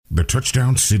The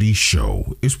Touchdown City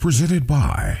Show is presented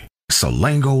by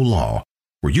Salango Law,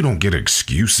 where you don't get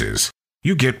excuses,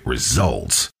 you get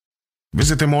results.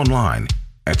 Visit them online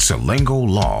at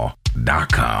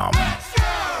salangolaw.com. Let's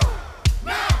go,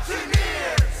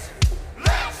 Mountaineers!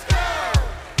 Let's go,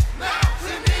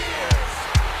 Mountaineers!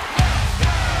 Let's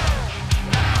go,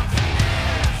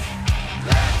 Mountaineers!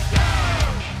 Let's go,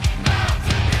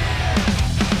 Mountaineers!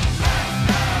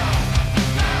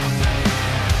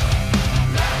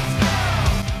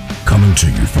 Coming to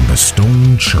you from the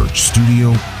Stone Church Studio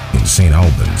in St.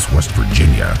 Albans, West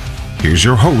Virginia. Here's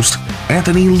your host,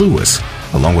 Anthony Lewis,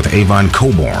 along with Avon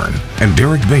Coburn and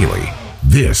Derek Bailey.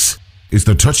 This is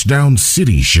the Touchdown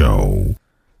City Show.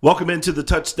 Welcome into the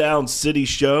Touchdown City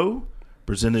Show,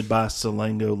 presented by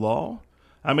Salango Law.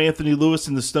 I'm Anthony Lewis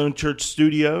in the Stone Church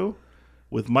Studio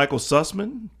with Michael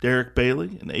Sussman, Derek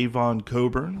Bailey, and Avon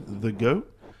Coburn, the GOAT,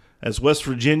 as West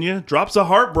Virginia drops a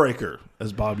heartbreaker,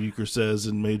 as Bob Uecker says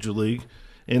in Major League,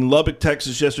 in Lubbock,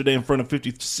 Texas yesterday in front of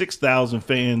 56,000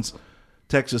 fans.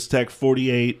 Texas Tech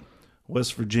 48,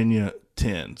 West Virginia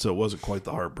 10. So it wasn't quite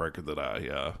the heartbreaker that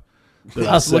I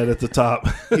said at the top.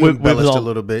 We embellished a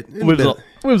little bit. We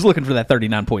was looking for that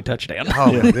 39-point touchdown.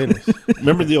 Oh, my goodness.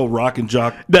 Remember the old rock and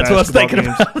jock That's what I was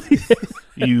basketball thinking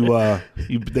games? about.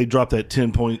 They dropped that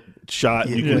 10-point shot.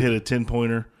 Yeah. You could hit a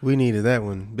 10-pointer. We needed that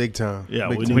one big time. Yeah,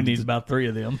 Big we time. We need about 3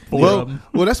 of them. 4 Well, of them.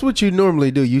 well, that's what you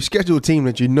normally do. You schedule a team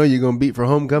that you know you're going to beat for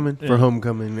homecoming,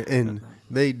 and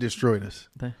they destroyed us.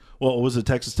 Well, was it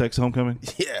Texas Tech's homecoming?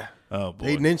 Yeah. Oh,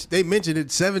 boy. They mentioned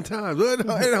it 7 times.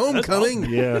 At homecoming.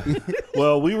 Yeah.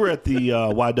 Well, we were at the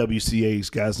YWCA's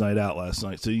Guys Night Out last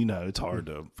night, so it's hard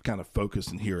to kind of focus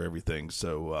and hear everything.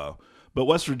 So, but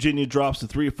West Virginia drops to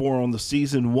 3-4 on the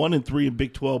season, 1-3 in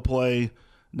Big 12 play.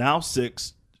 Now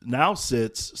sits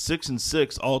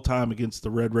 6-6 all time against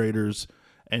the Red Raiders,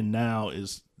 and now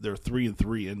they're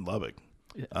 3-3 in Lubbock.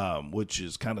 Which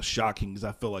is kind of shocking because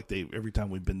I feel like every time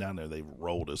we've been down there they've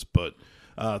rolled us. But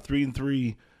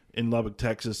 3-3 in Lubbock,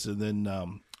 Texas, and then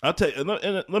I'll tell you.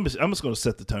 And I'm just going to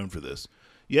set the tone for this.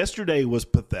 Yesterday was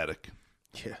pathetic.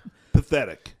 Yeah.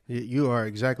 Pathetic. You are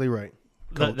exactly right.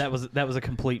 That was a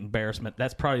complete embarrassment.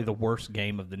 That's probably the worst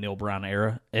game of the Neil Brown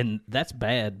era, and that's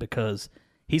bad because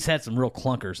he's had some real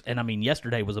clunkers. And I mean,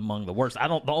 yesterday was among the worst.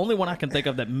 The only one I can think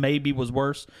of that maybe was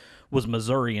worse was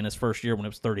Missouri in his first year when it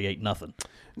was 38-0.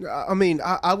 I mean,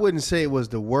 I wouldn't say it was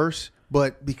the worst,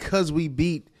 but because we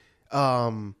beat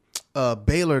Baylor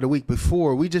the week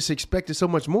before, we just expected so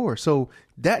much more. So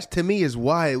that, to me, is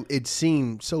why it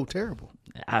seemed so terrible.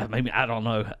 I don't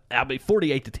know.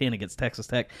 48-10 against Texas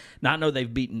Tech. Now I know they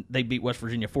beat West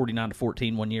Virginia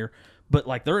 49-14 one year, but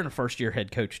like they're in a first-year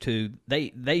head coach too.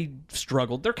 They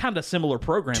struggled. They're kind of similar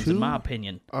programs in my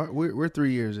opinion. We're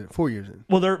 3 years in, 4 years in.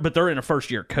 Well, they're in a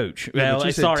first-year coach. Yeah,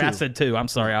 well, sorry, I said 2. I'm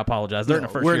sorry, I apologize. They're in a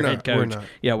first-year head coach. We're not.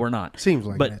 Yeah, we're not. Seems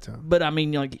like that time. But I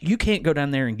mean, like you can't go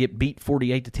down there and get beat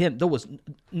 48-10. There was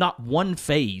not one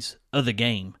phase of the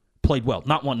game played well.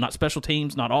 Not one. Not special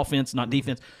teams. Not offense. Not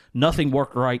defense. Nothing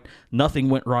worked right. Nothing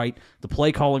went right. The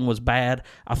play calling was bad.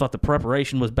 I thought the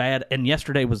preparation was bad. And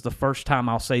yesterday was the first time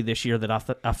I'll say this year that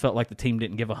I felt like the team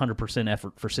didn't give 100%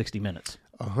 effort for 60 minutes.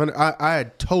 I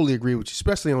totally agree with you,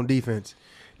 especially on defense.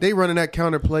 They running that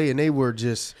counter play, and they were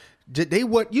just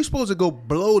you supposed to go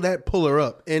blow that puller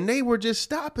up, and they were just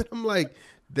stopping. I'm like,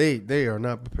 they are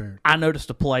not prepared. I noticed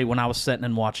a play when I was sitting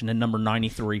and watching in number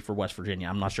 93 for West Virginia.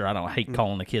 I'm not sure. I hate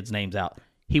calling the kids' names out.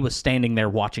 He was standing there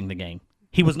watching the game.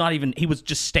 He was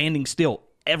just standing still.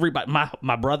 Everybody,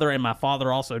 my brother and my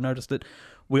father also noticed it.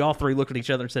 We all three looked at each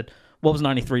other and said, what was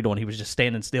 93 doing? He was just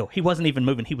standing still. He wasn't even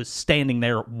moving. He was standing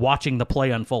there watching the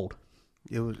play unfold.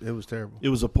 It was terrible. It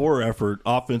was a poor effort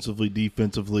offensively,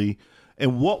 defensively.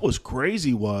 And what was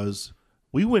crazy was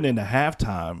we went into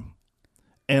halftime,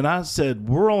 and I said,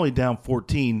 we're only down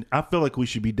 14. I feel like we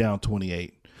should be down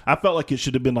 28. I felt like it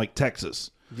should have been like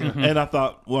Texas. Yeah. And I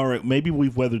thought, well, all right, maybe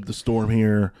we've weathered the storm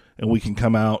here and we can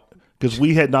come out because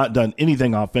we had not done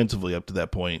anything offensively up to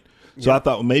that point. So I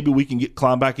thought, well, maybe we can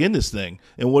climb back in this thing.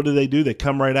 And what do? They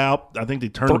come right out. I think they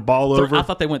turned the ball over. I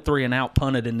thought they went 3 and out,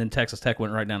 punted, and then Texas Tech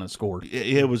went right down and scored.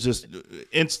 It was just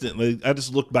instantly. I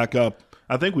just looked back up.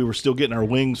 I think we were still getting our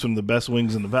wings from the best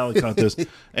wings in the Valley contest,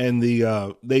 and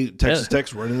Texas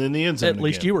Tech's running in the end zone. At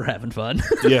least you were having fun.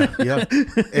 Yeah, yeah.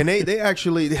 And they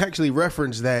actually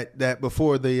referenced that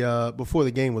before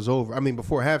the game was over. I mean,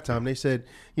 before halftime, they said,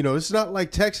 it's not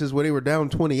like Texas where they were down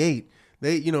 28.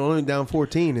 They only down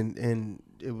 14, and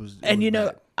it was.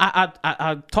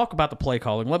 I talk about the play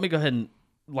calling. Let me go ahead and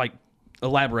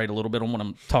elaborate a little bit on what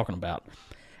I'm talking about.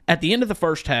 At the end of the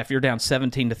first half, you're down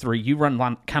 17-3. You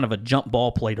run kind of a jump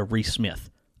ball play to Reese Smith.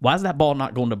 Why is that ball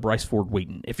not going to Bryce Ford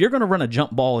Wheaton? If you're going to run a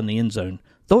jump ball in the end zone,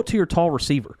 throw it to your tall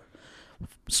receiver.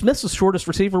 Smith's the shortest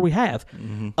receiver we have.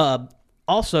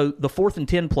 Also, the 4th and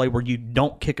 10 play where you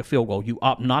don't kick a field goal, you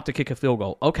opt not to kick a field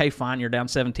goal. Okay, fine, you're down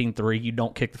 17-3, you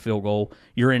don't kick the field goal,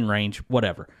 you're in range,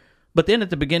 whatever. But then at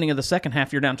the beginning of the second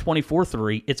half, you're down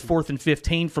 24-3, it's 4th and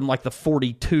 15 from like the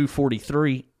 42,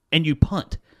 43, and you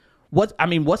punt. What's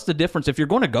the difference? If you're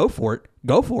going to go for it,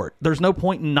 go for it. There's no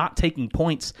point in not taking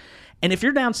points. And if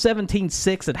you're down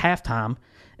 17-6 at halftime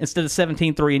instead of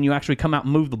 17-3 and you actually come out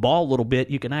and move the ball a little bit,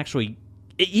 you can actually,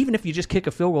 even if you just kick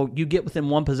a field goal, you get within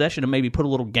one possession and maybe put a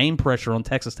little game pressure on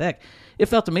Texas Tech. It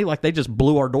felt to me like they just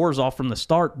blew our doors off from the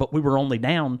start, but we were only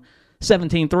down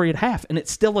 17-3 at half, and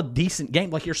it's still a decent game.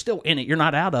 Like, you're still in it. You're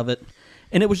not out of it.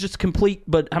 And it was just complete,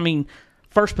 but,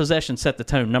 first possession set the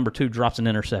tone. Number 2 drops an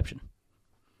interception.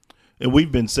 And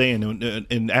we've been saying,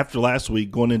 and after last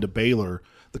week going into Baylor,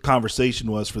 the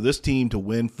conversation was for this team to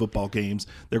win football games,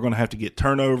 they're going to have to get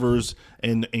turnovers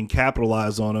and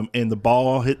capitalize on them. And the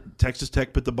ball hit Texas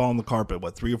Tech, put the ball on the carpet,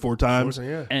 3 or 4 times?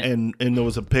 Yeah. And there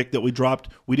was a pick that we dropped.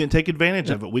 We didn't take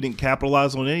advantage of it. We didn't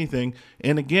capitalize on anything.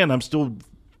 And again,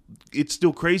 it's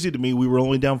still crazy to me we were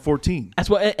only down 14. That's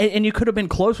what, and you could have been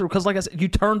closer because, like I said, you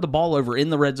turned the ball over in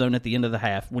the red zone at the end of the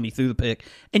half when you threw the pick,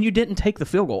 and you didn't take the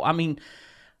field goal.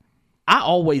 I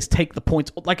always take the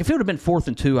points. Like, if it would have been 4th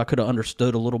and 2, I could have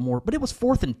understood a little more. But it was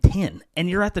 4th and 10, and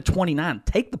you're at the 29.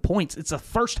 Take the points. It's the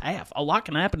first half. A lot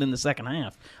can happen in the second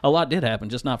half. A lot did happen,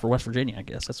 just not for West Virginia, I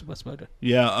guess. That's West Virginia.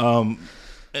 Yeah,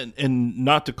 and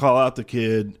not to call out the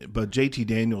kid, but JT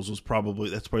Daniels that's probably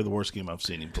the worst game I've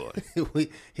seen him play.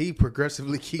 He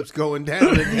progressively keeps going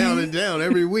down and down and down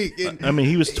every week. And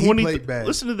he was 20. He played bad.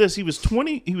 Listen to this. He was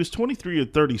 23 or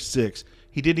 36.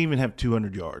 He didn't even have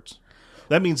 200 yards.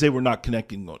 That means they were not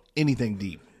connecting on anything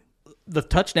deep. The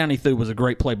touchdown he threw was a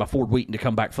great play by Ford Wheaton to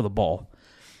come back for the ball.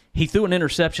 He threw an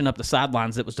interception up the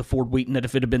sidelines that was to Ford Wheaton that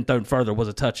if it had been thrown further was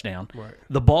a touchdown. Right.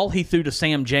 The ball he threw to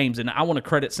Sam James, and I want to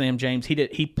credit Sam James.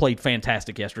 He played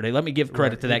fantastic yesterday. Let me give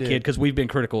credit to that kid because we've been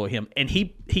critical of him. And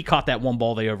he caught that one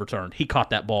ball they overturned. He caught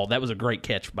that ball. That was a great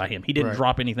catch by him. He didn't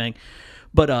drop anything.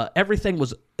 But everything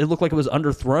it looked like it was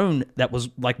underthrown. That was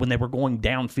like when they were going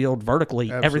downfield vertically.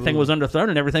 Absolutely. Everything was underthrown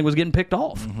and everything was getting picked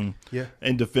off. Mm-hmm. Yeah.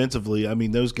 And defensively,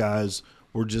 those guys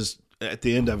were just, at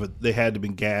the end of it, they had to be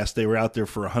gassed. They were out there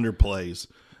for 100 plays.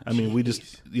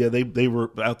 They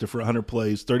were out there for 100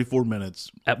 plays, 34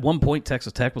 minutes. At one point,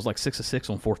 Texas Tech was like 6 of 6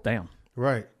 on 4th down.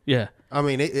 Right. Yeah.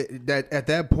 At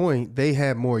that point, they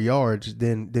had more yards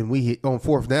than we hit. On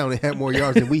 4th down, they had more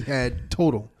yards than we had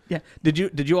total. Yeah.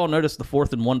 Did you all notice the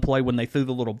 4th and 1 play when they threw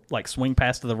the little swing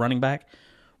pass to the running back?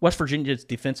 West Virginia's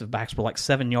defensive backs were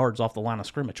 7 yards off the line of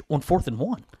scrimmage on 4th and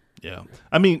 1. Yeah.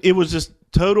 It was just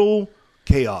total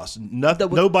chaos.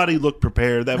 Nobody looked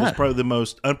prepared. That was probably the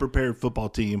most unprepared football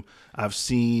team I've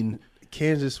seen.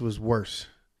 Kansas was worse.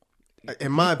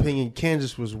 In my opinion,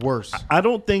 Kansas was worse. I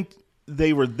don't think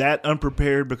they were that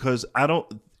unprepared because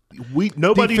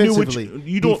nobody knew what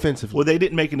defensively. Well, they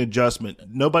didn't make an adjustment.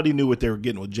 Nobody knew what they were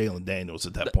getting with Jalen Daniels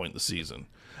at that point in the season.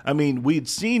 We'd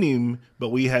seen him, but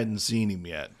we hadn't seen him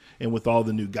yet. And with all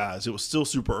the new guys, it was still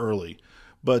super early.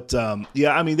 But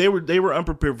they were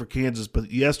unprepared for Kansas.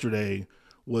 But yesterday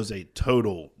was a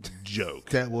total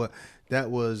joke. It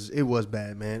was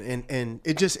bad, man. And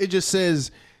it just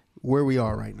says where we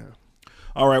are right now.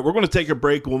 All right, we're going to take a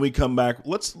break. When we come back,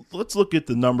 let's look at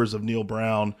the numbers of Neal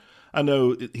Brown. I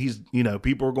know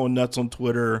people are going nuts on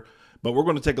Twitter, but we're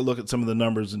going to take a look at some of the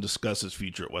numbers and discuss his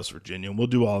future at West Virginia. And we'll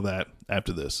do all that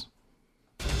after this.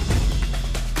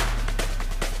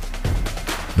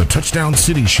 The Touchdown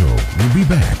City Show will be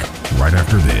back right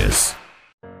after this.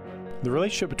 The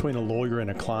relationship between a lawyer and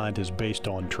a client is based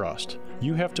on trust.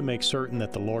 You have to make certain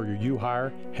that the lawyer you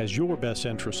hire has your best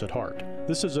interests at heart.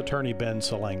 This is attorney Ben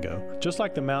Salango. Just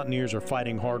like the Mountaineers are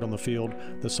fighting hard on the field,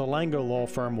 the Salango Law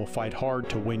Firm will fight hard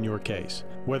to win your case.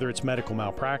 Whether it's medical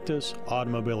malpractice,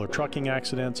 automobile or trucking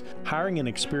accidents, hiring an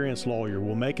experienced lawyer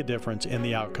will make a difference in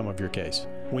the outcome of your case.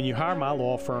 When you hire my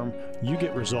law firm, you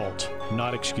get results,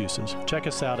 not excuses. Check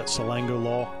us out at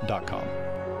salangolaw.com.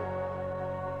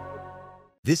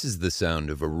 This is the sound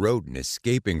of a rodent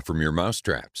escaping from your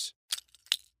mousetraps.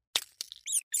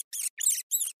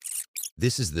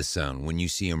 This is the sound when you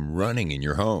see him running in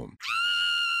your home.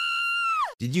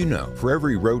 Did you know, for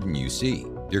every rodent you see,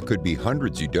 there could be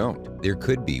hundreds you don't. There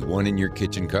could be one in your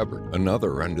kitchen cupboard,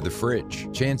 another under the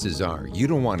fridge. Chances are you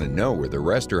don't want to know where the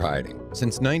rest are hiding.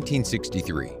 Since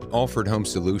 1963, Alford Home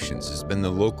Solutions has been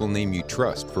the local name you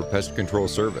trust for pest control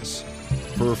service.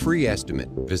 For a free estimate,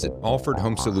 visit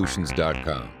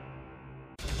alfordhomesolutions.com.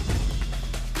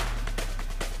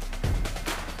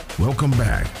 Welcome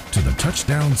back to the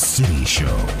Touchdown City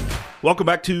Show. Welcome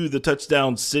back to the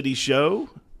Touchdown City Show,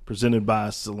 presented by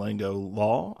Salango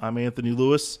Law. I'm Anthony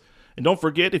Lewis. And don't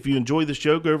forget, if you enjoy the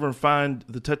show, go over and find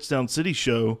the Touchdown City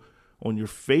Show on your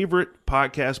favorite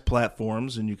podcast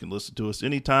platforms, and you can listen to us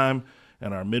anytime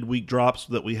and our midweek drops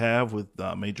that we have with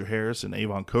Major Harris and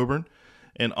Avon Coburn.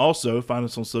 And also find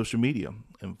us on social media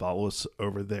and follow us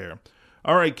over there.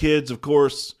 All right, kids, of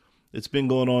course, it's been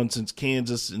going on since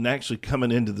Kansas and actually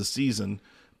coming into the season.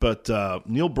 But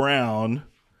Neil Brown,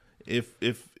 if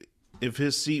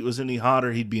his seat was any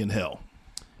hotter, he'd be in hell.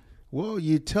 Well,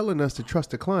 you're telling us to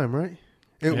trust the climb, right?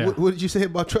 And Yeah. what did you say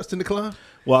about trusting the climb?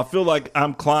 Well, I feel like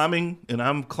I'm climbing,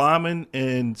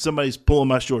 and somebody's pulling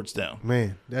my shorts down.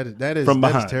 Man, that is From that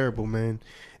is behind. terrible, man.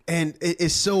 And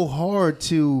it's so hard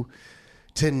to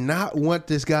not want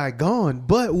this guy gone.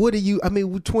 But what do you? I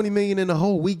mean, with $20 million in the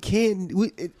hole, we can't.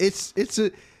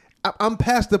 I'm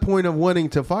past the point of wanting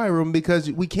to fire him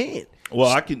because we can't. Well,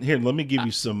 I can here. Let me give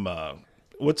you some.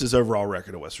 What's his overall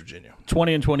record at West Virginia?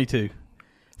 20-22.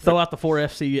 Throw out the 4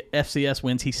 FCS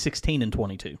wins, he's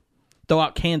 16-22. Throw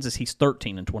out Kansas, he's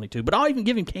 13-22. But I'll even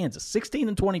give him Kansas,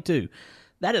 16-22.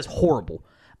 That is horrible.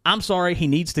 I'm sorry, he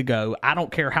needs to go. I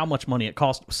don't care how much money it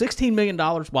costs. $16 million,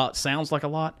 while it sounds like a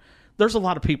lot, there's a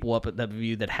lot of people up at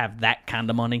WVU that have that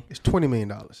kind of money. It's $20 million.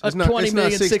 It's $20 not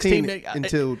million, 16 $16 million.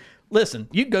 until. Listen,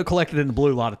 you can go collect it in the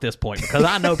blue lot at this point because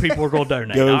I know people are going to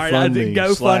donate. Go All right, fund me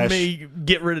go fund / me,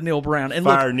 get rid of Neil Brown. And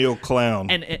Fire look, Neil Clown.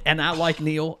 and I like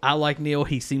Neil.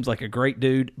 He seems like a great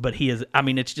dude, but he is. I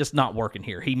mean, it's just not working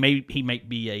here. He may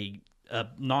be a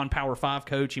non-Power 5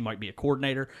 coach. He might be a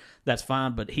coordinator. That's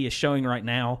fine, but he is showing right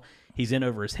now he's in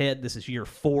over his head. This is year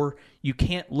 4. You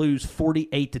can't lose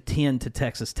 48-10 to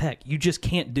Texas Tech. You just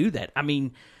can't do that. I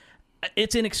mean,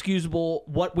 it's inexcusable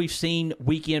what we've seen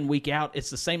week in, week out. It's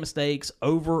the same mistakes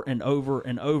over and over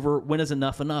and over. When is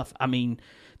enough enough? I mean,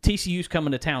 TCU's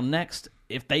coming to town next.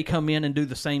 If they come in and do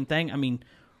the same thing, I mean,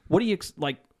 what do you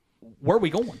like? Where are we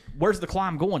going? Where's the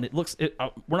climb going?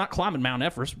 We're not climbing Mount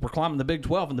Everest. We're climbing the Big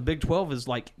 12, and the Big 12 is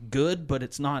like good, but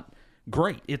it's not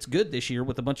great. It's good this year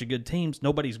with a bunch of good teams.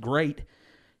 Nobody's great.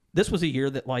 This was a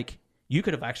year that like you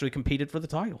could have actually competed for the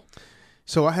title.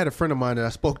 So I had a friend of mine that I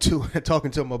spoke to, talking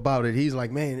to him about it. He's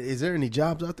like, man, is there any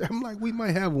jobs out there? I'm like, we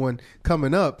might have one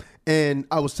coming up. And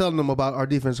I was telling him about our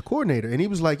defensive coordinator. And he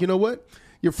was like, you know what?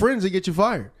 Your friends will get you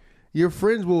fired. Your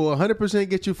friends will 100%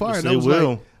 get you fired. Yes, And they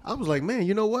will. I was like, man,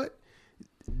 you know what?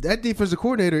 That defensive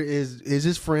coordinator is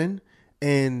his friend.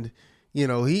 And, you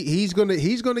know, he's gonna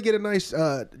get a nice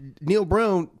Neil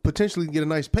Brown potentially get a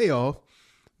nice payoff.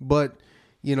 But,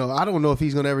 you know, I don't know if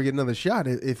he's gonna ever get another shot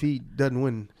if he doesn't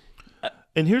win.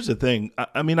 And here's the thing.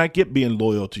 I mean, I get being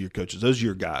loyal to your coaches. Those are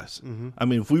your guys. Mm-hmm. I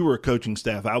mean, if we were a coaching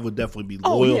staff, I would definitely be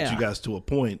Oh, loyal yeah. to you guys to a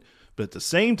point. But at the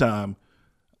same time,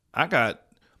 I got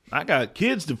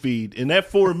kids to feed, and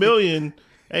that $4 million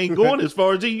ain't going as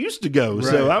far as it used to go.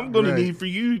 So Right, I'm going to right. need for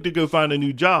you to go find a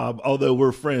new job. Although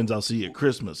we're friends, I'll see you at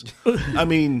Christmas. I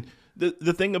mean,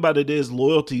 the thing about it is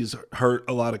loyalties hurt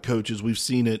a lot of coaches. We've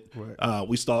seen it.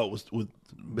 We saw it with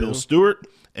Bill Stewart.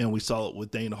 And we saw it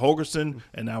with Dana Holgerson,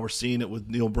 and now we're seeing it with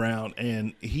Neil Brown.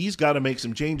 And he's got to make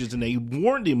some changes. And they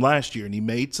warned him last year, and he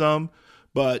made some.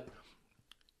 But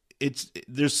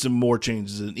there's some more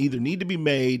changes that either need to be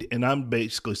made, and I'm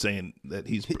basically saying that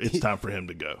it's time for him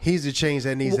to go. He's the change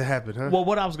that needs to happen, huh? Well,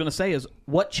 what I was going to say is,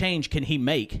 what change can he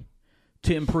make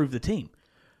to improve the team?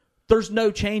 There's no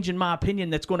change, in my opinion,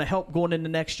 that's going to help going into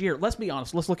next year. Let's be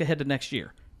honest. Let's look ahead to next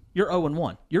year. You're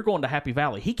 0-1. You're going to Happy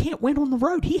Valley. He can't win on the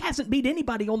road. He hasn't beat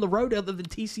anybody on the road other than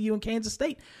TCU and Kansas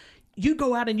State. You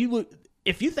go out and you look.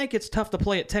 If you think it's tough to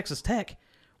play at Texas Tech,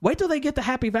 wait till they get to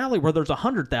Happy Valley where there's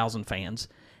 100,000 fans,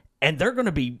 and they're going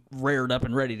to be reared up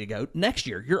and ready to go. Next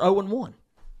year, you're 0-1.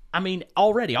 I mean,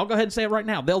 already, I'll go ahead and say it right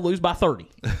now. They'll lose by 30.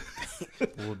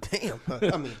 Well, damn.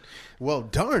 I mean, well,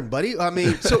 darn, buddy. I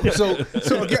mean, so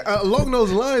again, along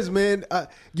those lines, man,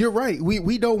 you're right.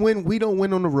 We don't win. We don't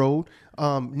win on the road.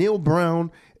 Neil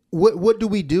Brown. What do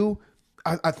we do?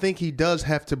 I think he does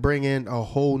have to bring in a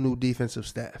whole new defensive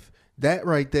staff. That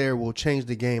right there will change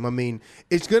the game. I mean,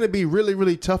 it's going to be really,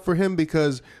 really tough for him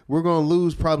because we're going to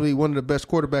lose probably one of the best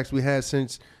quarterbacks we had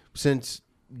since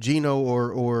Geno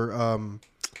or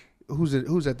who's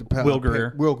at the Will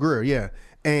Greer. Will Greer, yeah.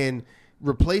 And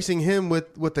replacing him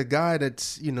with a guy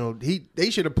that's, you know,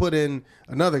 they should have put in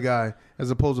another guy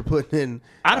as opposed to putting in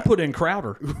I'd have put in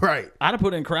Crowder. right. I'd have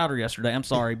put in Crowder yesterday. I'm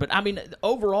sorry. But, I mean,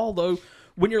 overall, though,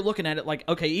 when you're looking at it like,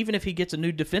 okay, even if he gets a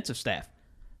new defensive staff,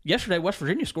 Yesterday, West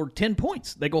Virginia scored 10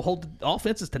 points. They go hold the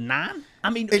offenses to 9. I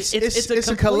mean, It's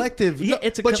a a collective. Yeah,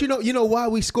 it's a. But you know why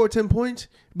we scored 10 points?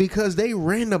 Because they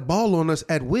ran the ball on us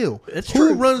at will. It's Who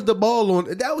true. runs the ball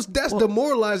on? That's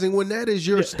demoralizing when that is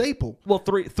your staple. Well,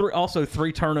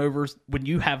 three turnovers when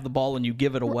you have the ball and you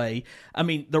give it away. I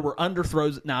mean, there were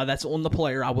underthrows. Now that's on the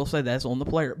player. I will say that's on the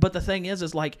player. But the thing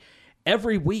is like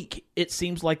every week it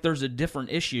seems like there's a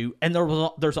different issue, and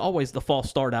there's always the false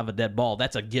start out of a dead ball.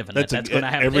 That's a given. That's going to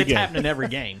happen. It's happening every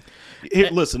game.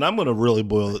 Listen, I'm going to really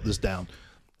boil this down.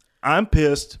 I'm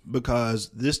pissed because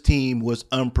this team was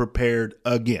unprepared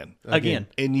again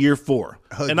in year 4.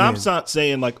 And I'm not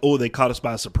saying like, oh, they caught us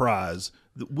by surprise.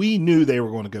 We knew they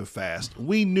were going to go fast.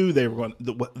 We knew they were going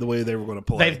the way they were going to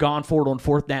play. They've gone for it on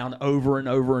fourth down over and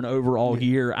over and over all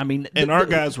year. I mean, and our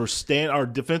guys were our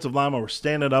defensive linemen were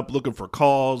standing up looking for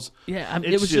calls. Yeah, I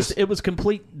mean, it was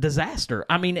complete disaster.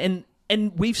 I mean,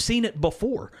 and we've seen it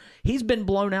before. He's been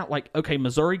blown out. Like, okay,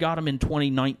 Missouri got him in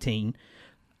 2019.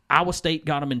 Iowa State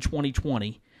got him in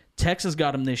 2020. Texas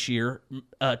got him this year.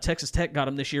 Texas Tech got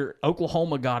him this year.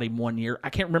 Oklahoma got him one year. I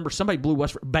can't remember. Somebody blew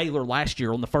Baylor last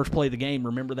year on the first play of the game.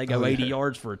 Remember, they go 80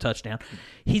 yards for a touchdown.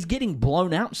 He's getting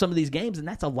blown out in some of these games, and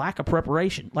that's a lack of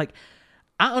preparation. Like,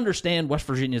 I understand West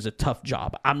Virginia is a tough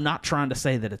job. I'm not trying to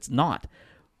say that it's not.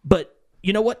 But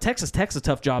you know what? Texas Tech's a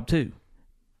tough job too.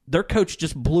 Their coach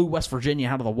just blew West Virginia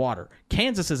out of the water.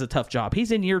 Kansas is a tough job.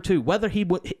 He's in year 2.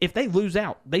 If they lose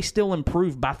out, they still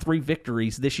improved by 3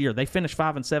 victories this year. They finished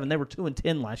 5-7. They were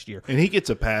 2-10 last year. And he gets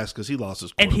a pass because he lost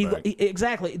his quarterback. And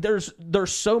exactly. There's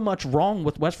so much wrong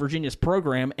with West Virginia's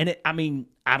program, and it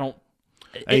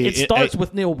starts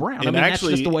with Neil Brown. I mean, that's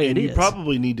just the way it is. You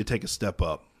probably need to take a step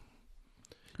up.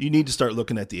 You need to start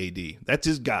looking at the AD. That's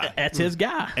his guy. That's his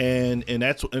guy. And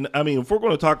I mean, if we're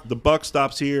going to talk, the buck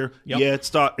stops here. Yep. Yeah,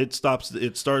 it starts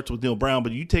with Neil Brown,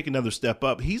 but you take another step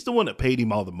up. He's the one that paid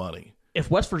him all the money. If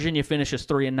West Virginia finishes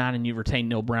 3-9 and you retain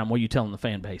Neil Brown, what are you telling the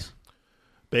fan base?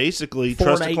 Basically,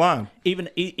 trust the climb. Even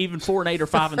 4-8 or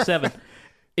 5-7.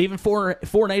 Even 4-8 or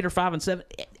 5-7.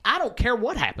 I don't care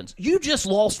what happens. You just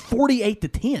lost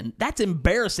 48-10. That's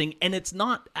embarrassing, and it's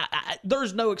not.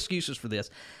 There's no excuses for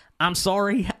this. I'm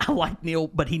sorry. I like Neil,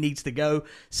 but he needs to go.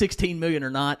 $16 million or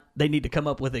not, they need to come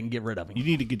up with it and get rid of him. You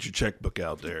need to get your checkbook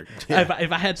out there. If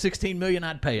I had $16 million,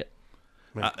 I'd pay it.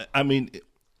 I mean,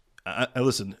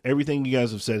 listen. Everything you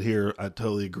guys have said here, I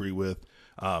totally agree with.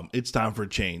 It's time for a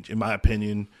change, in my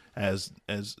opinion, as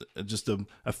just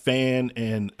a fan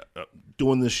and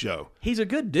doing this show. He's a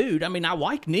good dude. I mean, I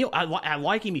like Neil. I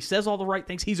like him. He says all the right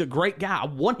things. He's a great guy. I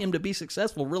want him to be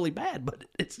successful really bad, but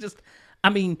it's just, I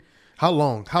mean. How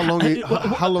long? How long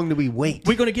do we wait?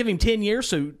 We're going to give him 10 years,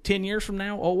 so 10 years from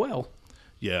now, oh well.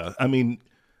 Yeah, I mean,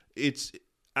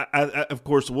 of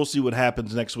course, we'll see what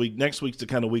happens next week. Next week's the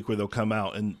kind of week where they'll come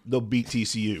out and they'll beat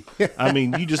TCU. I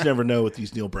mean, you just never know with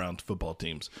these Neil Brown football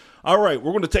teams. All right,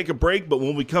 we're going to take a break, but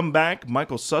when we come back,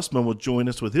 Michael Sussman will join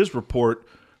us with his report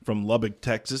from Lubbock,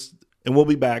 Texas, and we'll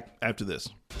be back after this.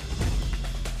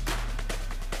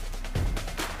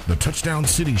 The Touchdown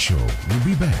City Show will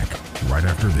be back right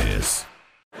after this.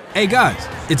 Hey guys,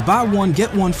 it's buy one,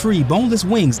 get one free boneless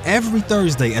wings every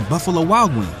Thursday at Buffalo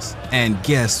Wild Wings. And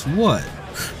guess what?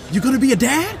 You gonna be a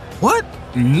dad? What?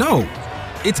 No.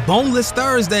 It's Boneless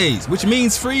Thursdays, which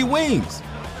means free wings.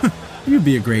 You'd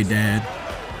be a great dad.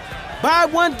 Buy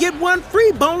one, get one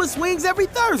free boneless wings every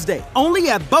Thursday. Only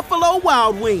at Buffalo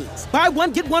Wild Wings. Buy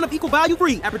one, get one of equal value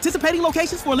free at participating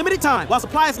locations for a limited time. While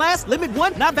supplies last, limit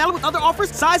one, not valid with other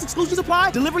offers. Size exclusions apply.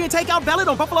 Delivery and takeout valid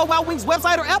on Buffalo Wild Wings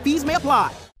website or app. Fees may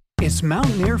apply. It's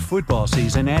Mountaineer football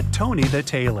season at Tony the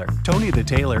Tailor. Tony the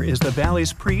Tailor is the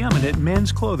Valley's preeminent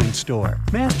men's clothing store.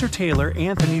 Master tailor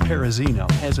Anthony Perazino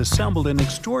has assembled an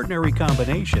extraordinary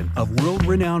combination of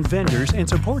world-renowned vendors and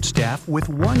support staff with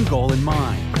one goal in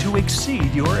mind: to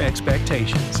exceed your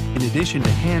expectations. In addition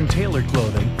to hand-tailored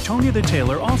clothing, Tony the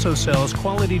Tailor also sells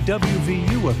quality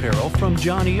WVU apparel from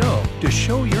Johnny O to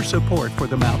show your support for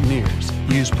the Mountaineers.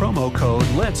 Use promo code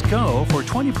Let's Go for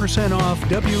 20% off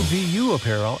WVU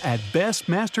apparel at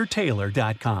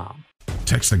bestmastertailor.com.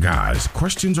 Text the guys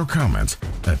questions or comments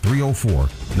at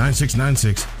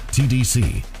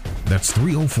 304-9696-TDC. That's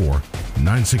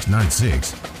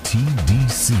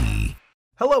 304-9696-TDC.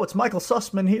 Hello, it's Michael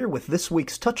Sussman here with this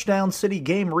week's Touchdown City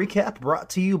game recap brought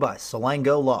to you by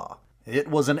Salango Law. It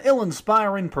was an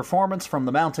ill-inspiring performance from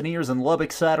the Mountaineers in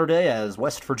Lubbock Saturday as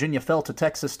West Virginia fell to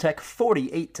Texas Tech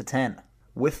 48-10.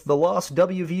 With the loss,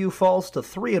 WVU falls to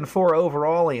 3-4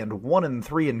 overall and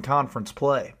 1-3 in conference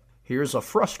play. Here's a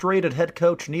frustrated head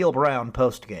coach Neil Brown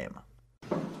postgame.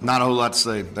 Not a whole lot to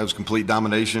say. That was complete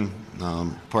domination.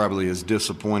 Probably as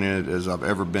disappointed as I've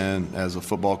ever been as a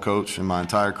football coach in my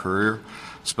entire career,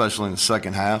 especially in the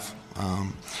second half.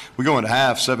 We go into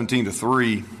half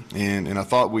 17-3, and I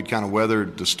thought we'd kind of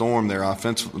weathered the storm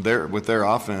with their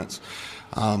offense.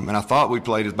 And I thought we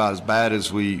played about as bad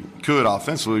as we could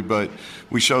offensively, but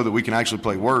we showed that we can actually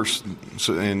play worse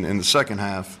in the second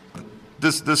half.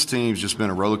 This team's just been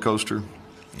a roller coaster.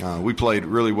 We played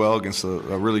really well against a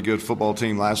really good football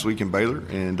team last week in Baylor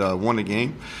and won the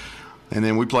game. And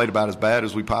then we played about as bad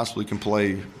as we possibly can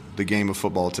play the game of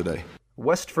football today.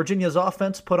 West Virginia's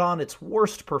offense put on its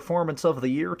worst performance of the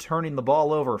year, turning the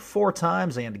ball over 4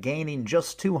 times and gaining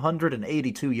just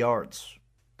 282 yards.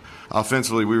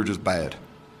 Offensively, we were just bad.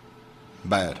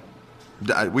 Bad.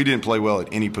 We didn't play well at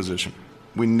any position.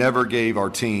 We never gave our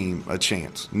team a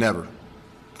chance. Never.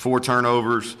 4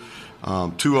 turnovers,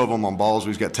 2 of them on balls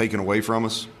we got taken away from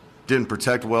us. Didn't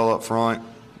protect well up front.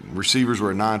 Receivers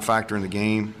were a non-factor in the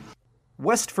game.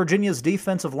 West Virginia's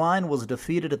defensive line was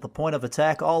defeated at the point of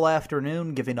attack all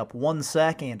afternoon, giving up 1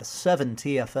 sack and 7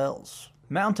 TFLs.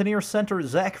 Mountaineer center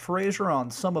Zach Frazier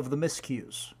on some of the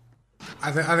miscues.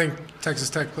 I think Texas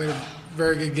Tech played a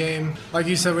very good game. Like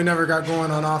you said, we never got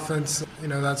going on offense.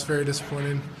 That's very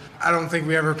disappointing. I don't think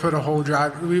we ever put a whole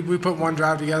drive. We put one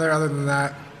drive together. Other than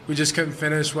that, we just couldn't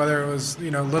finish, whether it was,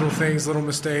 little things, little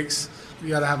mistakes. You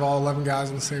got to have all 11 guys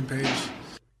on the same page.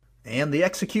 And the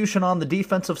execution on the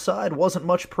defensive side wasn't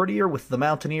much prettier, with the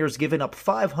Mountaineers giving up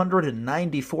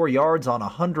 594 yards on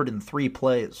 103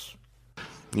 plays.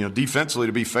 Defensively,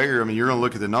 to be fair, you're going to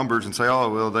look at the numbers and say,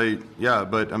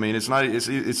 but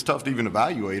it's tough to even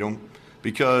evaluate them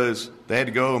because they had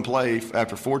to go and play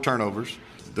after 4 turnovers.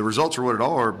 The results are what it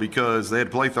are because they had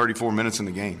to play 34 minutes in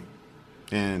the game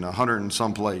and 100 and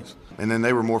some plays. And then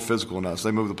they were more physical than us.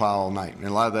 They moved the pile all night. And a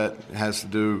lot of that has to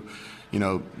do,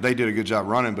 they did a good job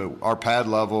running, but our pad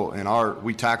level and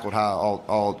we tackled high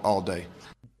all day.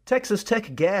 Texas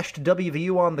Tech gashed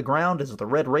WVU on the ground as the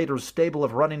Red Raiders' stable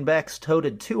of running backs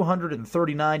toted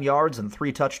 239 yards and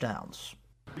 3 touchdowns.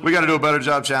 We got to do a better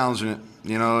job challenging it,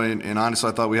 and honestly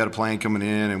I thought we had a plan coming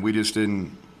in, and we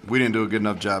didn't do a good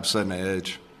enough job setting the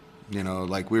edge. We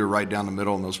were right down the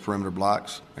middle in those perimeter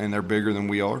blocks, and they're bigger than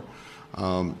we are,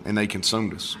 and they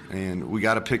consumed us. And we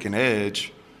got to pick an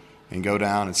edge and go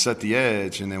down and set the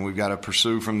edge, and then we've got to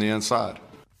pursue from the inside.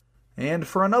 And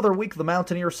for another week, the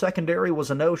Mountaineer secondary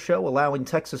was a no-show, allowing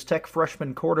Texas Tech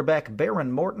freshman quarterback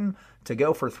Baron Morton to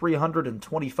go for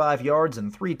 325 yards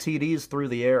and 3 TDs through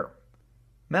the air.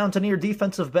 Mountaineer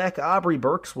defensive back Aubrey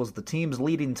Burks was the team's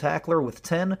leading tackler with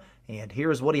 10, and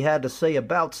here's what he had to say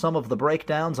about some of the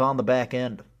breakdowns on the back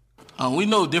end. We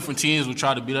know different teams will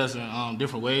try to beat us in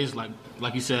different ways, like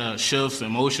you said, shifts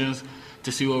and motions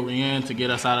to see what we're in, to get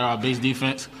us out of our base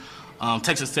defense.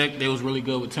 Texas Tech, they was really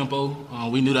good with tempo.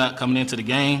 We knew that coming into the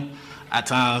game. At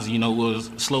times, was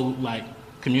slow,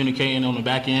 communicating on the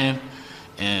back end.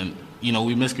 And, we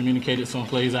miscommunicated some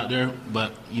plays out there.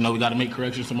 But, we got to make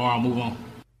corrections tomorrow and move on.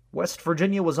 West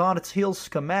Virginia was on its heels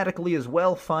schematically as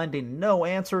well, finding no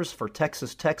answers for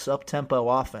Texas Tech's up-tempo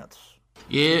offense.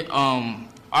 Yeah,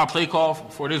 our play call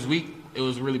for this week, it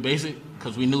was really basic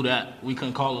because we knew that we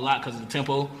couldn't call a lot because of the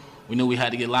tempo. We knew we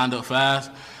had to get lined up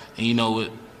fast. And, with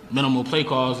minimal play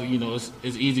calls,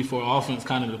 it's easy for offense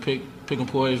kind of to pick and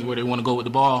poise where they want to go with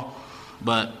the ball.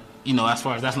 But, as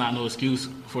far as that's not no excuse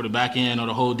for the back end or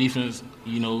the whole defense,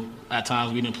 at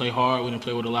times we didn't play hard, we didn't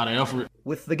play with a lot of effort.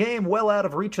 With the game well out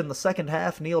of reach in the second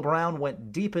half, Neil Brown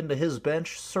went deep into his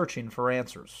bench searching for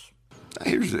answers.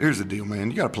 Here's the deal,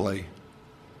 man. You got to play.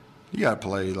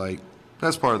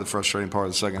 That's part of the frustrating part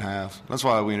of the second half. That's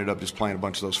why we ended up just playing a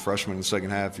bunch of those freshmen in the second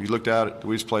half. If you looked at it,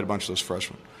 we just played a bunch of those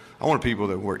freshmen. I wanted people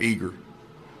that were eager.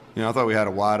 I thought we had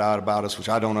a wide-eyed about us, which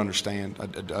I don't understand.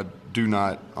 I do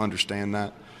not understand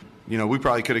that. We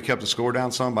probably could have kept the score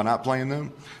down some by not playing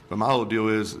them. But my whole deal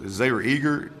is they were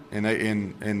eager and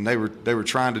they were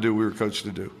trying to do what we were coached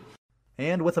to do.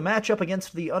 And with a matchup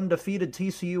against the undefeated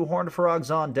TCU Horned Frogs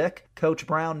on deck, Coach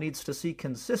Brown needs to see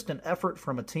consistent effort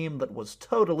from a team that was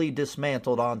totally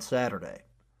dismantled on Saturday.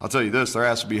 I'll tell you this, there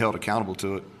has to be held accountable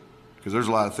to it. Because there's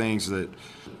a lot of things that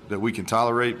we can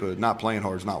tolerate, but not playing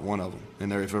hard is not one of them.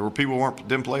 And if there were people who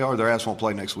didn't play hard, their ass won't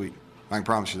play next week. I can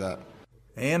promise you that.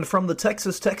 And from the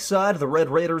Texas Tech side, the Red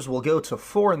Raiders will go to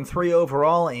 4-3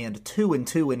 overall and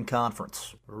 2-2 in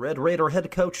conference. Red Raider head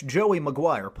coach Joey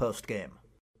McGuire postgame.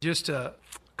 Just a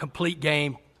complete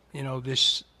game,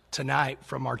 this tonight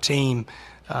from our team.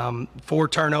 4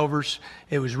 turnovers.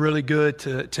 It was really good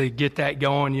to get that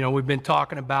going. We've been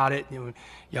talking about it.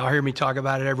 Y'all hear me talk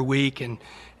about it every week, and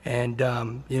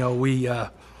we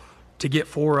to get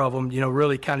 4 of them,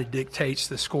 really kind of dictates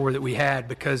the score that we had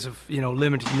because of,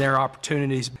 limiting their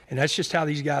opportunities. And that's just how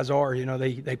these guys are.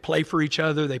 They play for each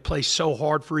other. They play so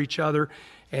hard for each other.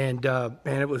 And,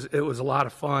 man, it was a lot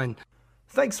of fun.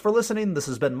 Thanks for listening. This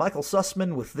has been Michael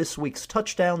Sussman with this week's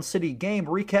Touchdown City game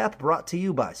recap brought to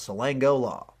you by Salango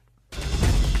Law.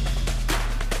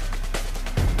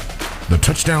 The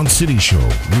Touchdown City Show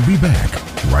will be back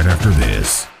right after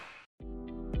this.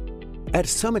 At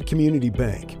Summit Community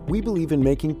Bank, we believe in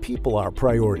making people our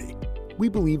priority. We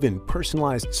believe in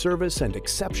personalized service and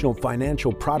exceptional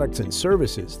financial products and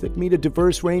services that meet a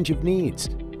diverse range of needs.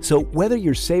 So whether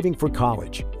you're saving for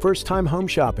college, first-time home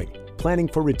shopping, planning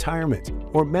for retirement,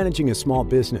 or managing a small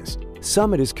business,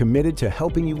 Summit is committed to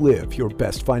helping you live your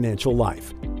best financial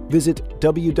life. Visit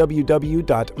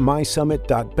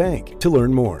www.mysummit.bank to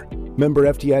learn more. Member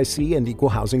FDIC and Equal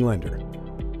Housing Lender.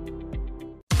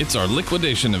 It's our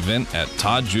liquidation event at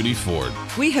Todd Judy Ford.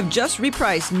 We have just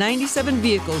repriced 97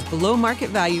 vehicles below market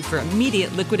value for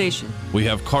immediate liquidation. We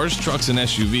have cars, trucks, and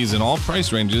SUVs in all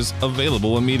price ranges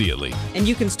available immediately. And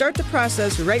you can start the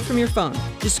process right from your phone.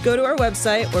 Just go to our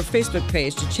website or Facebook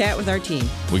page to chat with our team.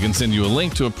 We can send you a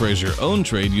link to appraise your own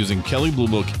trade using Kelley Blue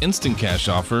Book Instant Cash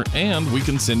Offer, and we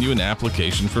can send you an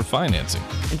application for financing.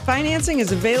 And financing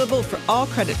is available for all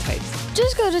credit types.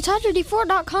 Just go to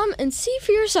ToddJudyFord.com and see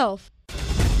for yourself.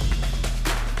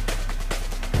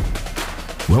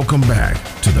 Welcome back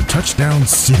to the Touchdown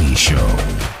City Show.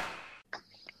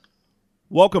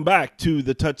 Welcome back to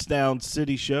the Touchdown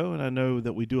City Show, and I know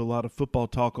that we do a lot of football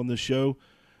talk on this show,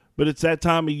 but it's that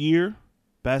time of year.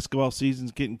 Basketball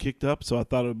season's getting kicked up, so I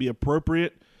thought it would be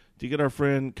appropriate to get our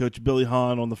friend Coach Billy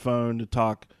Hahn on the phone to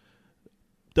talk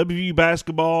WVU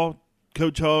basketball,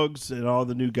 Coach Hugs, and all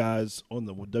the new guys on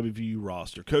the WVU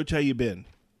roster. Coach, how you been?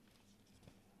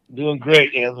 Doing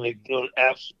great, Anthony. Doing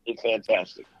absolutely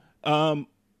fantastic.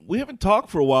 We haven't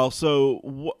talked for a while,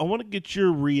 so I want to get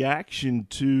your reaction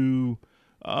to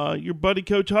your buddy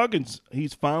Coach Huggins.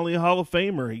 He's finally a Hall of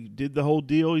Famer. He did the whole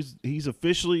deal. He's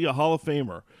officially a Hall of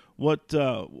Famer. What's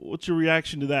your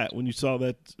reaction to that when you saw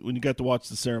that, when you got to watch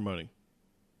the ceremony?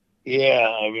 Yeah,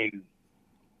 I mean,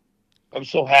 I'm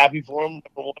so happy for him,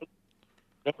 number one.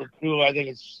 Number two, I think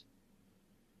it's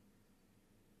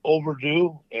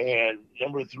overdue. And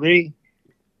number three,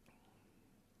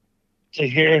 to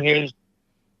hear his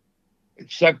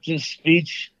acceptance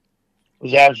speech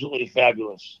was absolutely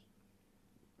fabulous.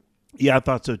 Yeah, I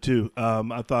thought so too.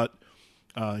 I thought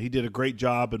he did a great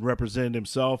job and represented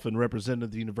himself and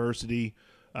represented the university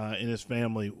and his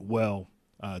family well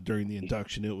during the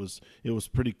induction. It was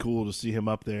pretty cool to see him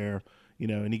up there,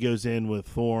 and he goes in with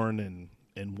Thorne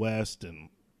and West, and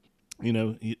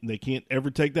they can't ever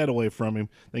take that away from him.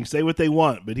 They can say what they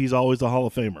want, but he's always a Hall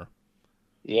of Famer.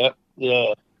 Yep.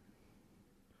 Yeah.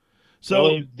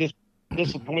 So the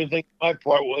disappointing thing on my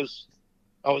part was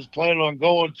I was planning on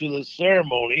going to the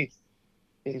ceremony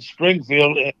in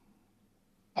Springfield, and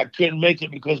I couldn't make it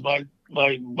because my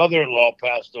mother-in-law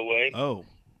passed away. Oh.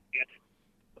 And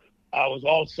I was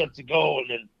all set to go, and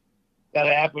then that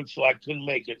happened, so I couldn't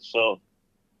make it. So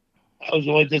that was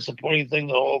the only disappointing thing,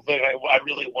 the whole thing. I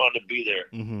really wanted to be there.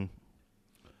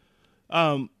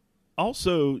 Mm-hmm.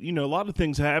 Also, a lot of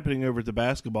things happening over at the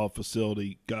basketball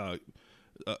facility.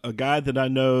 A guy that I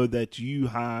know that you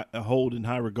hold in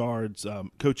high regards,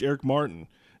 Coach Eric Martin,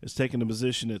 is taking a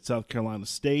position at South Carolina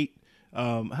State.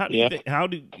 How did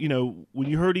when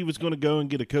you heard he was going to go and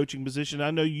get a coaching position?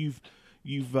 I know you've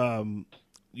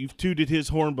tooted his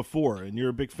horn before, and you're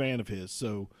a big fan of his.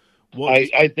 So,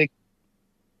 I think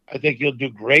he'll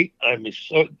do great. I'm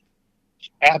so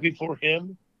happy for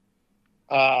him.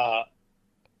 If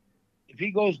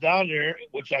he goes down there,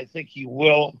 which I think he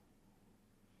will.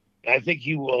 I think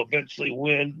he will eventually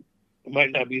win. It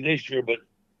might not be this year, but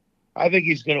I think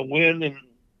he's going to win and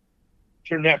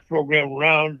turn that program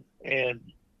around and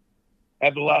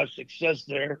have a lot of success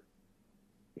there.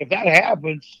 If that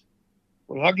happens,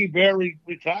 when Huggy Bear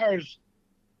retires,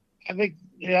 I think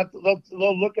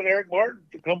they'll look at Eric Martin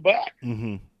to come back.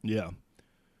 Mm-hmm. Yeah.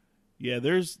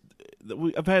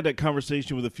 I've had that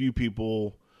conversation with a few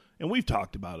people, and we've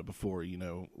talked about it before.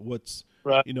 What's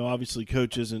right. Obviously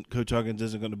Coach Huggins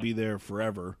isn't going to be there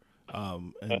forever,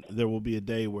 and there will be a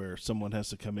day where someone has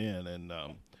to come in, and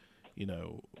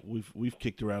we've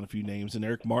kicked around a few names, and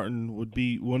Eric Martin would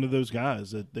be one of those guys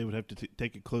that they would have to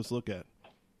take a close look at.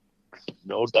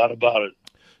 No doubt about it.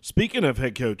 Speaking of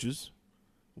head coaches,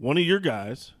 one of your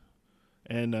guys,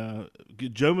 and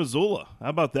Joe Mazzulla. How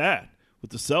about that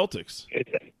with the Celtics?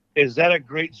 Is that a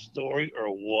great story or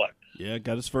what? Yeah,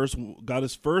 got his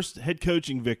first head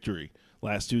coaching victory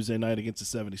last Tuesday night against the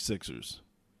 76ers.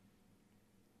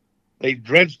 They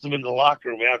drenched him in the locker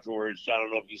room afterwards. I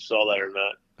don't know if you saw that or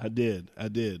not. I did.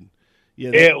 Yeah,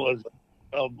 It was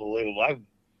unbelievable.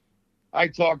 I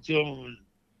talk to him and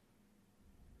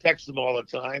text him all the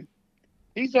time.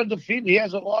 He's undefeated. He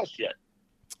hasn't lost yet.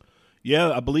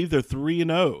 Yeah, I believe they're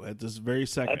 3-0 at this very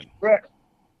second. That's correct.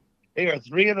 They are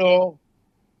 3-0,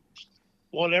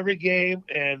 won every game,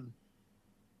 and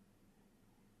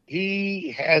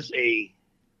he has a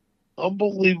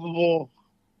unbelievable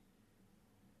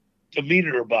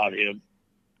demeanor about him.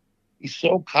 He's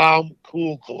so calm,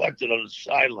 cool, collected on the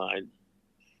sideline.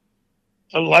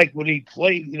 Unlike when he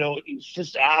played, he's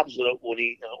just the opposite of when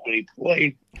he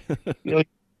played.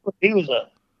 He was a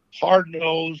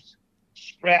hard-nosed,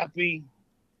 scrappy,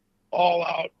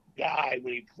 all-out guy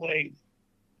when he played.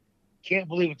 Can't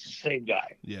believe it's the same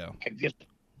guy. Yeah. I just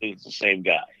believe it's the same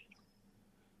guy.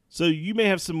 So you may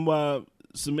have some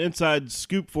inside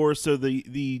scoop for us. So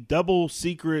the double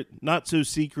secret, not so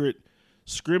secret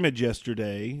scrimmage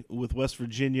yesterday with West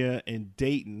Virginia and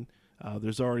Dayton.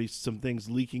 There's already some things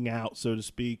leaking out, so to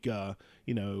speak.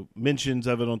 Mentions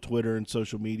of it on Twitter and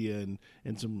social media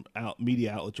and some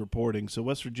media outlets reporting. So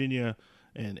West Virginia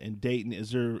and Dayton. Is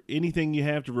there anything you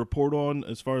have to report on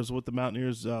as far as what the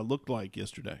Mountaineers looked like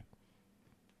yesterday?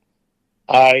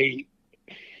 I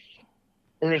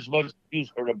heard as much as you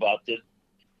heard about it.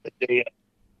 That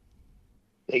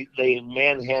they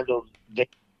manhandled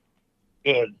Dayton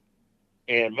good,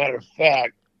 and matter of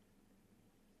fact,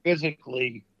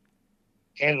 physically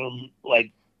handled them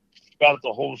like throughout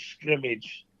the whole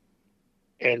scrimmage,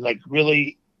 and like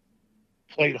really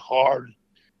played hard,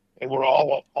 and we're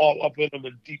all up in them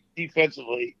and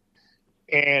defensively.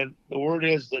 And the word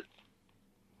is that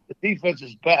the defense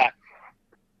is back,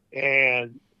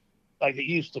 and like it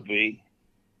used to be.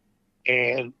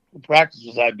 And the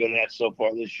practices I've been at so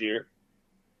far this year,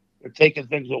 they're taking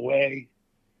things away.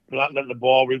 They're not letting the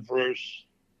ball reverse.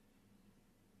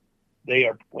 They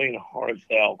are playing hard as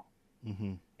hell.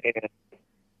 Mm-hmm. And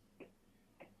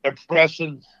they're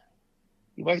pressing.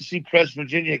 You might see press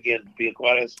Virginia again, to be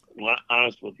quite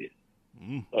honest with you.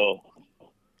 Mm. So,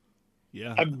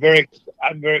 yeah, I'm very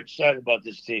excited about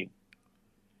this team.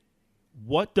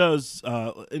 What does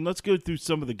and let's go through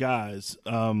some of the guys.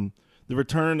 The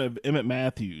return of Emmett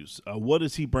Matthews. What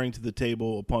does he bring to the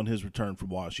table upon his return from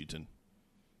Washington?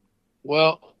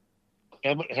 Well,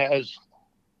 Emmett has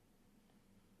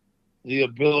the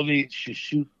ability to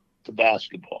shoot the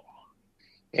basketball.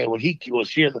 And when he was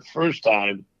here the first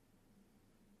time,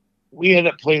 we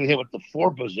ended up playing him at the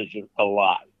 4 position a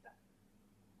lot.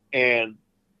 And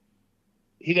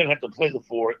he didn't have to play the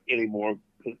 4 anymore.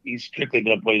 He's strictly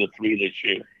going to play the 3 this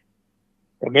year.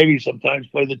 Or maybe sometimes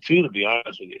play the 2, to be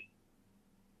honest with you.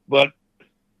 But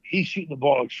he's shooting the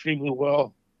ball extremely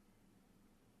well.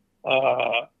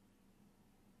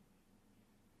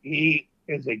 He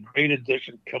is a great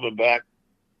addition coming back.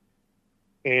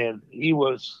 And he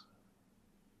was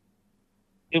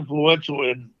influential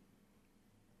in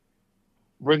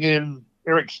bringing in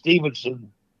Eric Stevenson,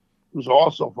 who's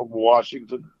also from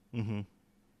Washington. Mm-hmm.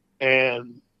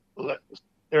 And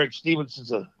Eric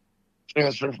Stevenson's a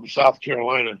transfer from South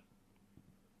Carolina.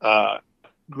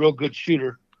 Real good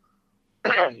shooter.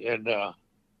 And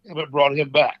Emmett brought him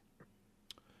back.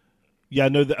 Yeah, I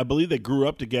know that. I believe they grew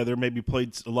up together, maybe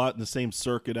played a lot in the same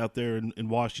circuit out there in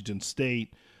Washington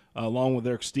State. Along with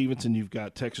Eric Stevenson, you've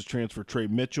got Texas transfer Trey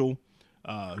Mitchell,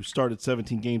 who started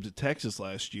 17 games at Texas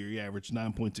last year. He averaged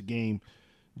 9 points a game.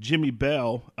 Jimmy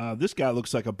Bell, this guy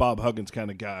looks like a Bob Huggins kind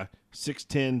of guy,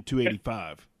 6'10",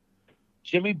 285.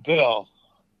 Jimmy Bell,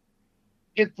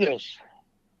 get this.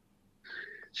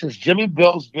 Since Jimmy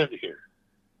Bell's been here,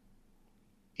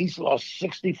 he's lost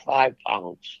 65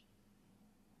 pounds.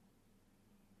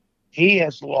 He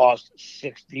has lost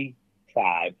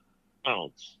 65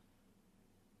 pounds.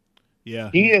 Yeah.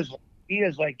 He is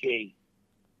like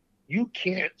you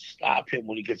can't stop him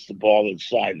when he gets the ball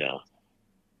inside now.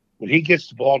 When he gets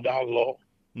the ball down low,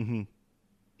 mm-hmm.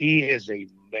 he is a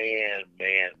man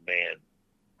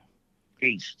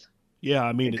beast. Yeah,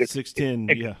 I mean, at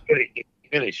 6'10", yeah.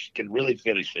 Can really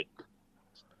finish it.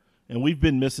 And we've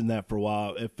been missing that for a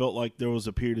while. It felt like there was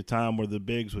a period of time where the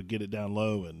bigs would get it down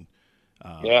low and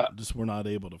just were not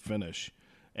able to finish.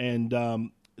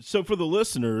 And so for the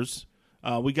listeners,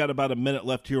 we got about a minute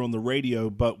left here on the radio,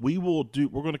 but we're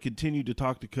going to continue to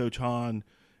talk to Coach Hahn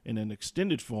in an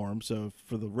extended form. So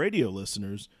for the radio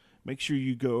listeners, make sure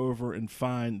you go over and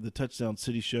find the Touchdown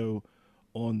City Show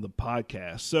on the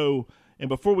podcast. So, and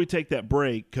before we take that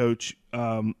break, Coach,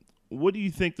 what do you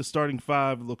think the starting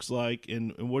 5 looks like,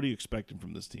 and what are you expecting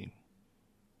from this team?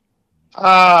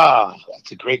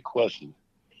 That's a great question.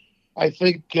 I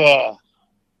think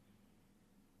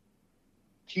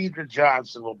Keidra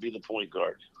Johnson will be the point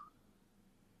guard.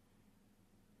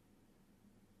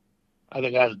 I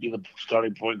think that would be the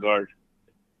starting point guard.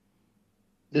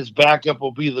 His backup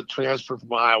will be the transfer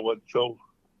from Iowa, Joe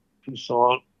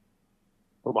Toussaint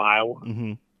from Iowa.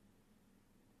 Mm-hmm.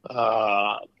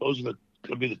 Those are going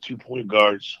to be the 2 point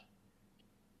guards.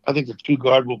 I think the 2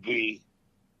 guard will be,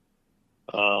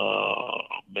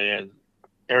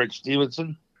 Eric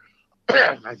Stevenson.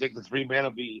 I think the 3 man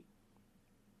will be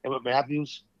Emmett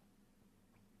Matthews.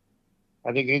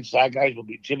 I think inside guys will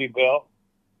be Jimmy Bell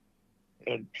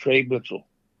and Trey Mitchell.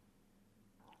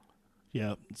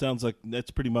 Yeah, it sounds like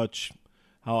that's pretty much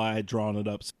how I had drawn it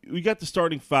up. We got the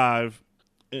starting 5,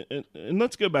 and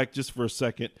let's go back just for a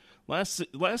second. Last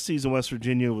season, West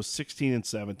Virginia was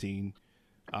 16-17,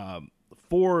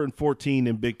 4-14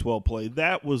 in Big 12 play.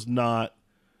 That was not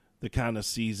the kind of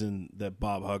season that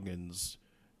Bob Huggins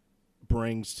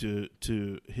brings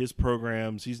to his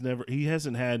programs. He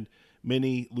hasn't had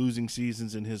many losing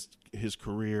seasons in his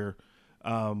career.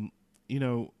 I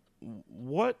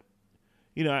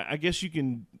guess you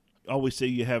can always say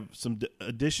you have some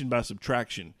addition by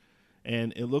subtraction,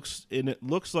 and it looks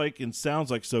like and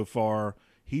sounds like so far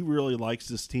he really likes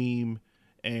this team,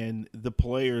 and the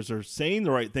players are saying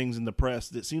the right things in the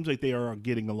press. It seems like they are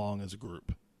getting along as a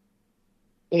group.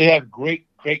 They have great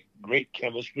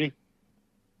chemistry.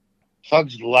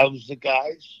 Hugs loves the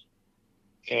guys,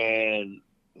 and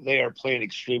they are playing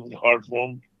extremely hard for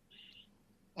him.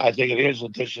 I think it is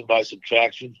addition by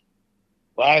subtraction.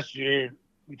 Last year,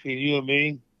 between you and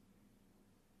me,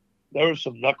 there were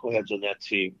some knuckleheads on that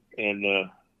team, and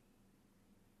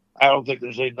I don't think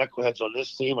there's any knuckleheads on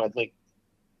this team. I think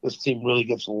this team really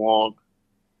gets along,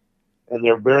 and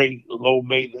they're very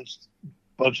low-maintenance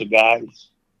bunch of guys.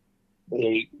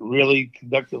 They really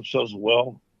conduct themselves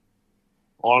well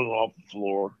on and off the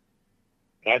floor.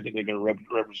 And I think they're going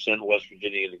to represent West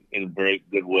Virginia in a very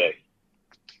good way.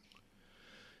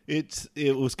 It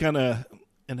was kind of,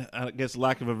 and I guess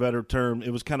lack of a better term,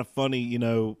 it was kind of funny,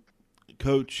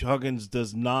 Coach Huggins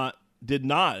did not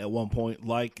at one point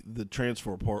like the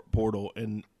transfer portal,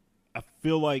 and I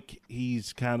feel like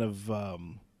he's kind of,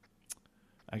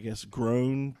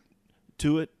 grown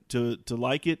to it, to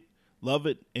like it, love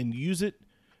it, and use it,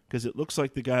 because it looks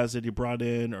like the guys that he brought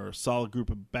in are a solid group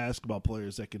of basketball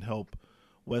players that can help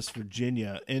West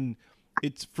Virginia. And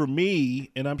it's, for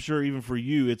me, and I'm sure even for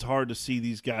you, it's hard to see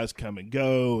these guys come and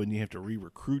go, and you have to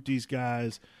re-recruit these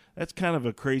guys. That's kind of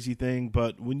a crazy thing,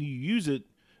 but when you use it,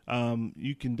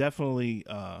 you can definitely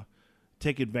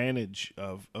take advantage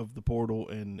of the portal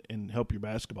and help your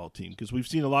basketball team, because we've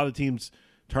seen a lot of teams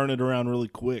turn it around really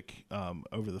quick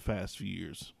over the past few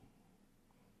years.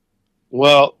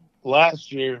 Well,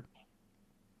 last year,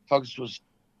 Hugs was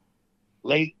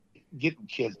late getting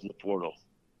kids in the portal,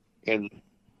 and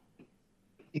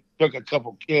he took a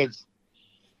couple kids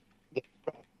that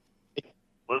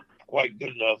weren't quite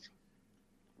good enough.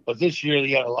 But this year,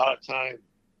 he had a lot of time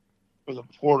for the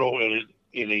portal, and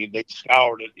they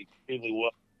scoured it extremely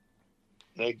well.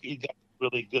 He got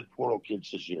really good portal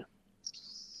kids this year.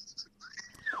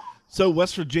 So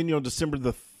West Virginia on December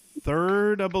the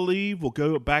 3rd, I believe, will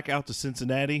go back out to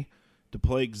Cincinnati to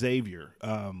play Xavier.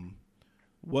 That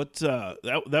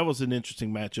was an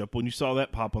interesting matchup. When you saw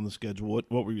that pop on the schedule,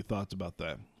 what were your thoughts about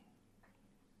that?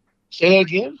 Say that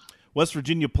again? West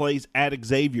Virginia plays at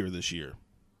Xavier this year.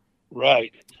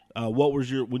 Right. What was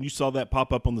when you saw that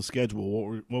pop up on the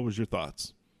schedule? What was your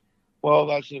thoughts? Well,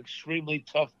 that's an extremely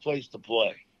tough place to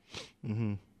play.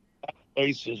 Mm-hmm. That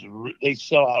place they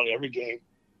sell out every game.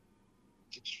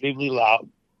 It's extremely loud,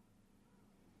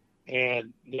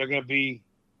 and they're going to be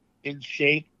in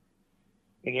shape,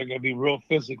 and they're going to be real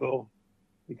physical,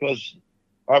 because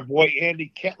our boy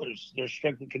Andy Kettler's their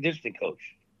strength and conditioning coach.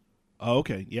 Oh,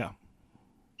 okay, yeah.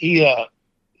 He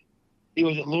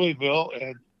was at Louisville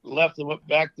and left and went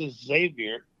back to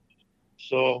Xavier,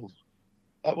 so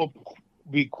that will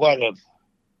be quite a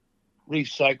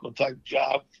recycle type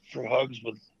job for Hugs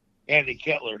with Andy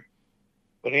Kettler.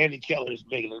 But Andy Kettler is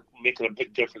making a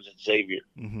big difference at Xavier.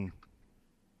 Mm-hmm.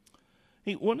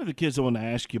 Hey, one of the kids I want to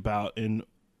ask you about, and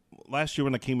last year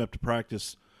when I came up to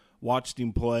practice, watched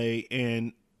him play,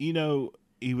 and,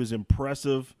 he was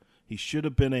impressive. He should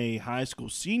have been a high school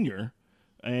senior,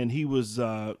 and he was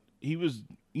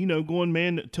going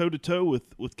man toe-to-toe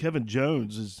with Kevin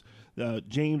Jones, is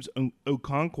James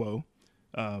Okonkwo,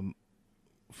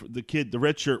 for the kid, the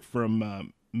red shirt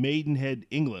from Maidenhead,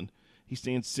 England. He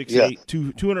stands 6'8",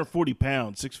 240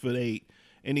 pounds, 6'8",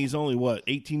 and he's only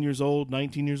 18 years old,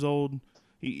 19 years old.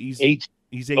 He's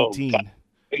 18.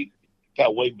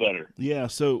 Got way better. Yeah.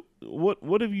 So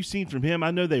what have you seen from him?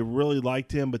 I know they really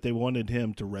liked him, but they wanted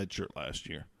him to redshirt last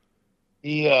year.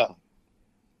 He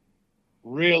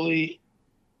really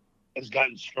has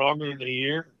gotten stronger in the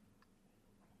year,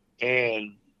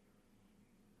 and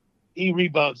he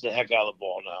rebounds the heck out of the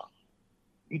ball now.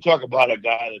 You talk about a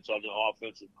guy that's on the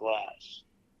offensive glass.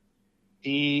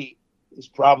 He is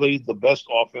probably the best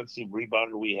offensive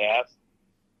rebounder we have,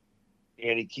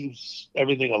 and he keeps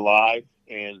everything alive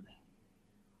and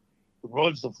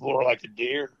runs the floor like a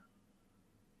deer.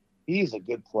 He's a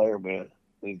good player, man.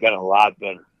 He's gotten a lot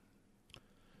better.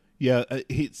 Yeah,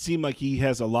 it seemed like he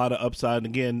has a lot of upside. And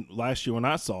again, last year when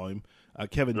I saw him,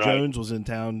 Kevin Right. Jones was in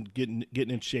town getting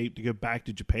in shape to go back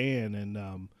to Japan,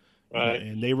 and Right.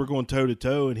 and they were going toe to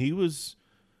toe, and he was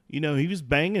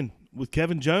banging with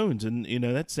Kevin Jones, and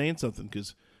that's saying something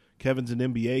because Kevin's an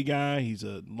NBA guy. He's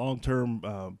a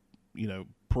long-term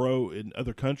pro in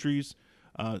other countries.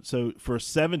 So for a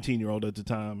 17-year-old at the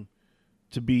time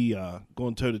to be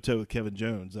going toe to toe with Kevin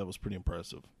Jones, that was pretty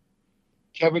impressive.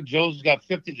 Kevin Jones got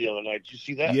 50 the other night. Did you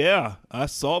see that? Yeah, I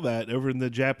saw that over in the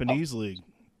Japanese league.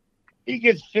 He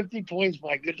gets 50 points.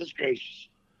 My goodness gracious.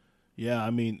 Yeah, I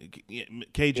mean,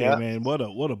 KJ, Yeah. man, what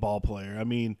a ball player. I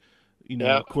mean,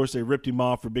 Yeah. of course they ripped him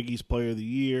off for Big East Player of the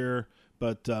Year,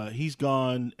 but he's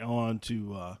gone on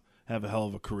to have a hell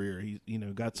of a career. He,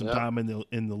 got some Yeah. time in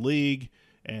the league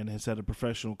and has had a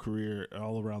professional career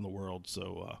all around the world.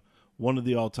 So one of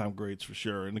the all-time greats for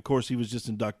sure. And of course, he was just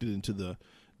inducted into the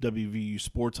WVU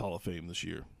Sports Hall of Fame this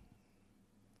year.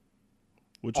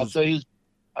 I'll tell you,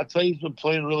 he's been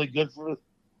playing really good for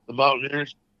the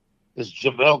Mountaineers. Is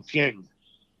Jamel King.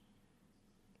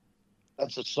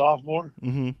 That's a sophomore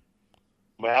Mm-hmm.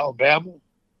 from Alabama.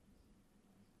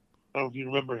 I don't know if you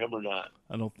remember him or not.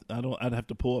 I don't. I'd have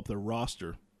to pull up the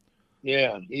roster.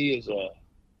 Yeah, he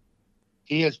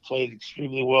has played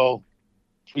extremely well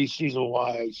preseason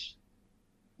wise.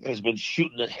 Has been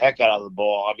shooting the heck out of the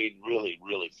ball. I mean, really,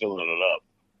 really filling it up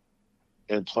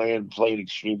and playing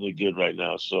extremely good right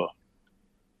now. So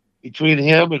between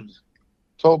him and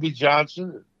Toby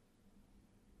Johnson,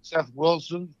 Seth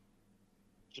Wilson,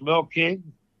 Jamel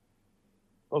King,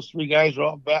 those three guys are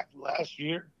all back from last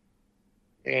year,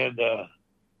 and they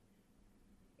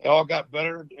all got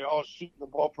better. They're all shooting the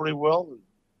ball pretty well. And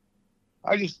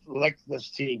I just like this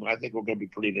team. I think we're going to be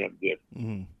pretty damn good.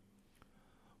 Mm-hmm.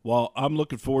 Well, I'm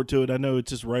looking forward to it. I know it's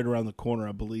just right around the corner.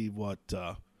 I believe we're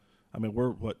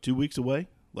 2 weeks away,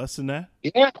 less than that.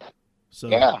 Yeah. So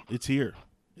Yeah. it's here.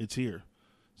 It's here.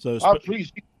 So Our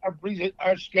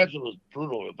schedule is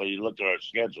brutal, but you look at our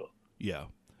schedule. yeah,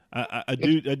 I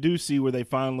do see where they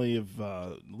finally have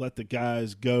let the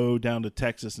guys go down to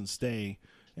Texas and stay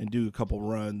and do a couple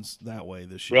runs that way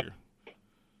this year.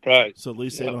 Right. So at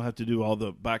least they Yep. don't have to do all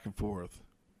the back and forth.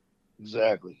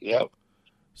 Exactly. Yep.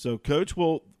 So, Coach,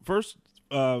 well, first,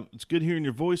 it's good hearing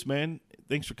your voice, man.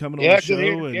 Thanks for coming on Yeah, the show. good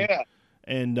hearing- yeah.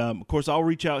 And of course, I'll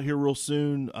reach out here real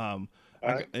soon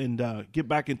right. and get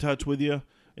back in touch with you.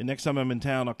 And next time I'm in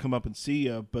town, I'll come up and see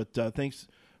you. But thanks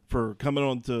for coming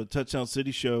on to Touchdown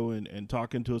City Show and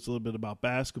talking to us a little bit about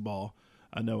basketball.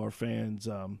 I know our fans,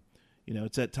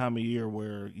 it's that time of year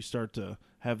where you start to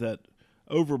have that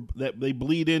they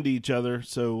bleed into each other.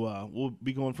 So we'll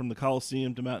be going from the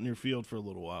Coliseum to Mountaineer Field for a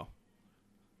little while.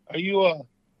 Are you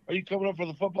coming up for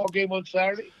the football game on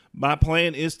Saturday? My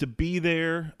plan is to be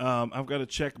there. I've got to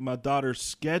check my daughter's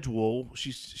schedule.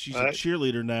 She's Right. a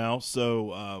cheerleader now,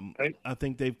 so Right. I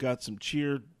think they've got some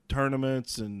cheer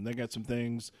tournaments and they got some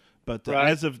things. But Right.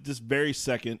 as of this very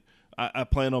second, I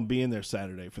plan on being there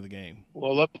Saturday for the game.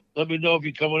 Well, let me know if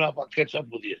you're coming up. I'll catch up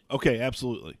with you. Okay,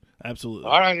 absolutely. Absolutely.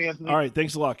 All right, Anthony. All right,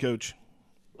 thanks a lot, Coach.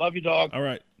 Love you, dog. All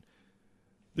right.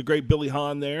 The great Billy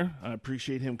Hahn there. I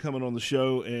appreciate him coming on the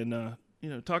show and,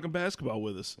 talking basketball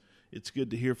with us. It's good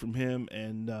to hear from him.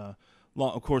 And,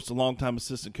 of course, a longtime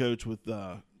assistant coach with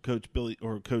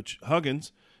Coach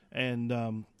Huggins.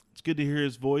 And it's good to hear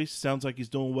his voice. Sounds like he's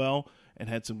doing well and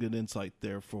had some good insight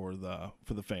there for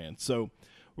the fans. So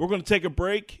we're going to take a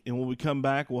break, and when we come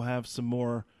back, we'll have some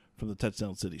more from the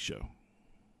Touchdown City Show.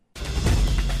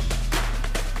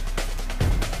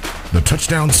 The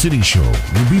Touchdown City Show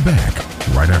will be back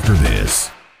right after this.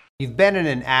 You've been in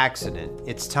an accident.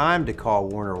 It's time to call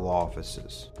Warner Law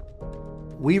Offices.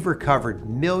 We've recovered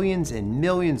millions and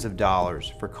millions of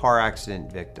dollars for car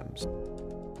accident victims.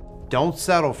 Don't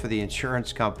settle for the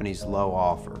insurance company's low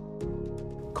offer.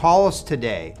 Call us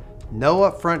today. No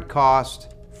upfront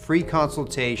cost, free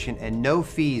consultation, and no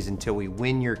fees until we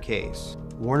win your case.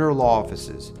 Warner Law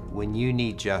Offices, when you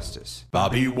need justice.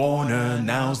 Bobby Warner,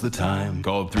 now's the time.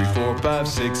 Call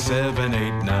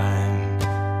 345-6789.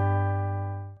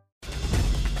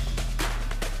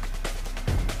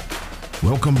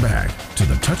 Welcome back to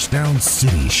the Touchdown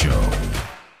City Show.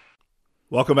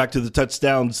 Welcome back to the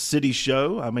Touchdown City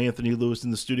Show. I'm Anthony Lewis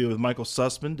in the studio with Michael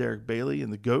Sussman, Derek Bailey,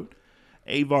 and the GOAT,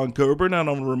 Avon Coburn. And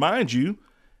I want to remind you,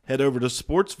 head over to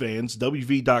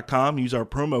sportsfanswv.com. Use our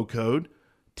promo code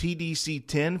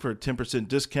TDC10 for a 10%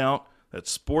 discount.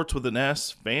 That's sports with an S,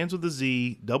 fans with a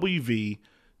Z,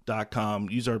 WV.com.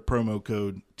 Use our promo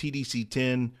code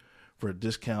TDC10 for a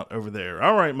discount over there.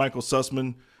 All right, Michael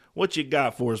Sussman, what you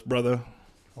got for us, brother?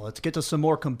 Well, let's get to some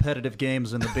more competitive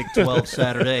games in the Big 12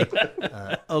 Saturday.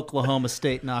 Oklahoma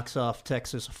State knocks off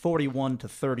Texas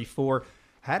 41-34.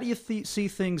 How do you see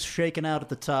things shaking out at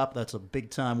the top? That's a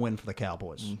big-time win for the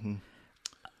Cowboys. Mm-hmm.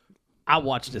 I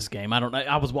watched this game.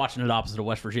 I was watching it opposite of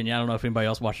West Virginia. I don't know if anybody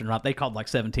else watched it or not. They called like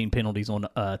 17 penalties on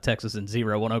Texas and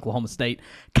 0 on Oklahoma State.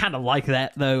 Kind of like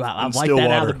that, though. I like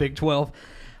that out of the Big 12.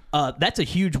 That's a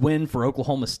huge win for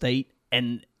Oklahoma State,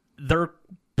 and they're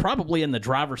probably in the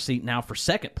driver's seat now for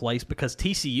second place because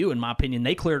TCU, in my opinion,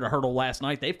 they cleared a hurdle last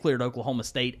night. They've cleared Oklahoma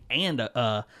State and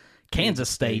Kansas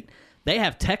State. They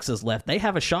have Texas left. They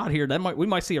have a shot here. We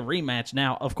might see a rematch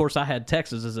now. Of course, I had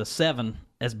Texas as a 7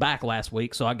 as back last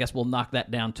week, so I guess we'll knock that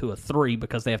down to a 3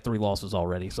 because they have 3 losses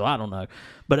already. So I don't know,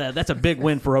 but that's a big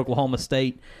win for Oklahoma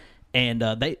State, and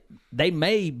they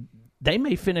may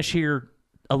finish here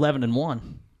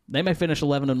 11-1. They may finish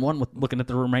 11-1 with looking at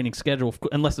the remaining schedule,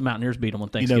 unless the Mountaineers beat them on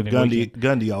Thanksgiving weekend.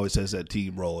 Gundy always has that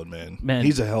team rolling, man.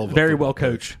 He's a hell of a very well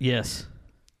coached. Yes.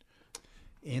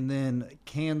 And then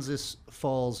Kansas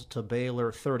falls to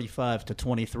Baylor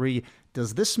 35-23.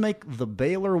 Does this make the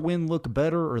Baylor win look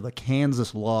better or the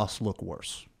Kansas loss look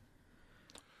worse?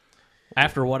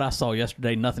 After what I saw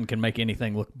yesterday, nothing can make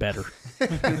anything look better.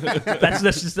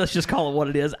 Let's just call it what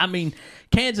it is. I mean,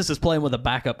 Kansas is playing with a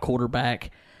backup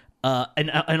quarterback.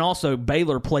 And also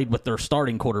Baylor played with their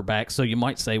starting quarterback, so you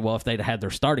might say, well, if they'd had their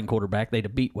starting quarterback, they'd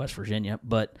have beat West Virginia.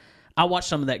 But I watched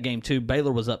some of that game too.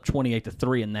 Baylor was up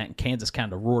 28-3 in that, and Kansas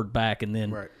kind of roared back, and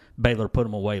then Baylor put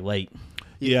them away late.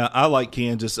 Yeah, I like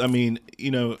Kansas. I mean,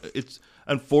 it's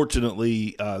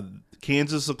unfortunately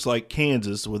Kansas looks like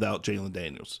Kansas without Jalen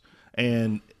Daniels,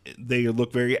 and they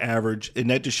look very average,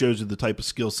 and that just shows you the type of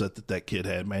skill set that kid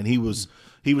had. Man, he was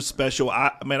special.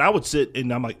 I would sit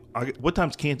and I'm like, what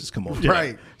time's Kansas come on?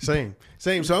 Right, same.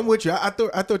 So I'm with you. I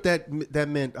thought that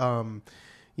meant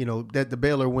that the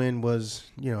Baylor win was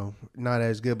not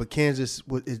as good, but Kansas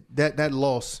that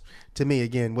loss to me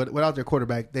again without their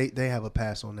quarterback, they have a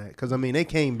pass on that because they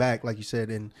came back like you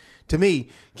said, and to me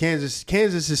Kansas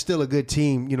is still a good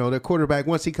team. Their quarterback,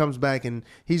 once he comes back, and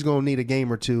he's gonna need a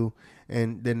game or two,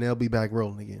 and then they'll be back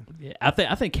rolling again. Yeah,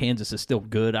 I think Kansas is still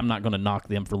good. I'm not going to knock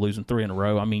them for losing 3 in a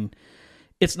row. I mean,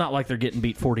 it's not like they're getting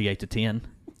beat 48-10.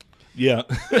 Yeah.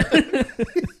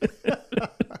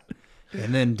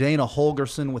 And then Dana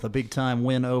Holgorsen with a big-time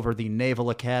win over the Naval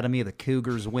Academy. The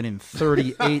Cougars winning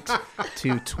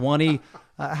 38-20.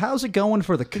 How's it going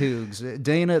for the Cougs?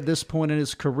 Dana, at this point in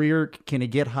his career, can he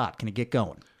get hot? Can he get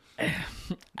going?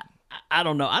 I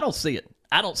don't know. I don't see it.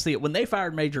 When they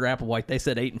fired Major Applewhite, they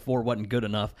said 8-4 wasn't good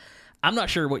enough. I'm not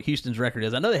sure what Houston's record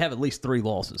is. I know they have at least 3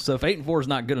 losses. So if 8-4 is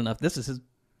not good enough, this is his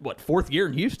 4th year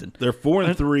in Houston. They're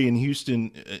 4-3 in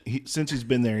Houston. Since he's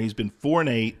been there, he's been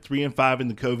 4-8, 3-5 in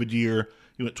the COVID year.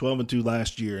 He went 12-2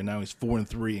 last year, and now he's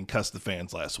 4-3 and cussed the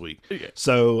fans last week. Yeah.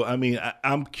 So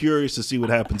I'm curious to see what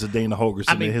happens to Dana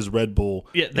Holgorsen and his Red Bull.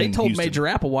 Yeah, they told Houston. Major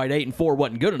Applewhite 8-4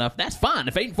 wasn't good enough. That's fine.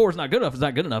 If 8-4 is not good enough, it's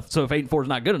not good enough. So if 8-4 is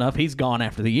not good enough, he's gone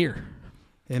after the year.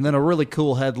 And then a really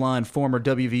cool headline, former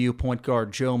WVU point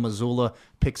guard Joe Mazzulla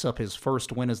picks up his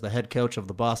first win as the head coach of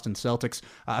the Boston Celtics.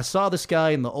 I saw this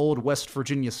guy in the old West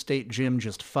Virginia State gym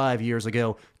just 5 years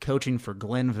ago, coaching for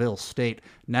Glenville State.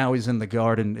 Now he's in the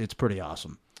Garden. It's pretty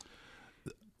awesome.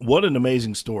 What an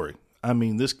amazing story. I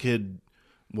mean, this kid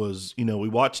was, we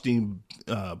watched him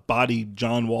body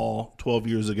John Wall 12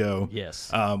 years ago. Yes.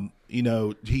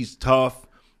 He's tough.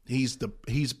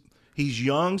 He's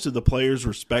young, so the players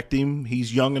respect him.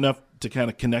 He's young enough to kind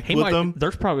of connect with them.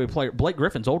 There's probably a player. Blake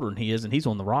Griffin's older than he is, and he's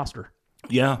on the roster.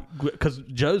 Yeah. Because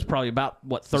Joe's probably about,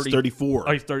 30? He's 34.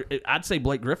 Oh, he's 30. I'd say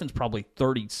Blake Griffin's probably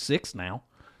 36 now.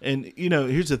 And,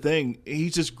 here's the thing.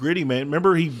 He's just gritty, man.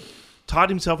 Remember, he taught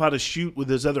himself how to shoot with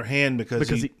his other hand because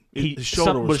his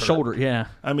shoulder was hurt. Shoulder, yeah.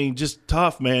 I mean, just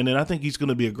tough, man. And I think he's going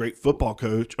to be a great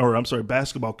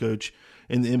basketball coach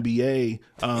in the NBA.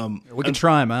 We can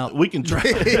try him out. We can try.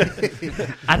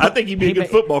 I think he'd be a good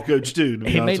football coach too.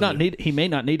 He may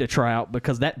not need a tryout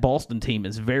because that Boston team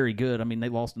is very good. I mean, they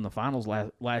lost in the finals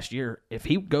last year. If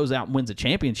he goes out and wins a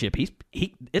championship,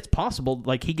 it's possible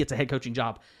like he gets a head coaching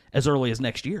job as early as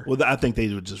next year. Well, I think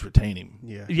they would just retain him.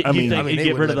 Yeah, I mean, you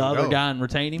get rid of the other guy and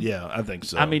retain him. Yeah, I think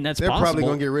so. I mean, they're probably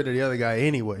going to get rid of the other guy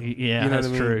anyway. Yeah, you know that's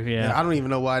what I mean? true. Yeah, I don't even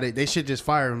know why they should just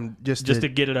fire him just to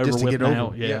get it over with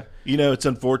now. Yeah. You know, it's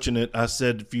unfortunate. I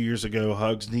said a few years ago,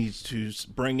 Hugs needs to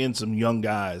bring in some young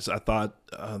guys. I thought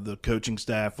the coaching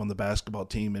staff on the basketball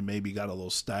team and maybe got a little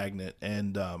stagnant.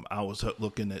 And I was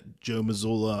looking at Joe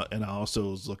Mazzulla, and I also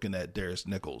was looking at Darius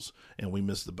Nichols, and we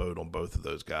missed the boat on both of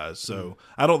those guys. So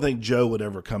I don't think Joe would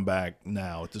ever come back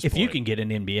now at this point. If you can get an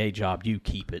NBA job, you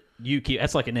keep it.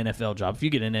 That's like an NFL job. If you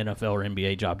get an NFL or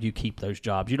NBA job, you keep those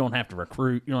jobs. You don't have to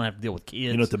recruit. You don't have to deal with kids.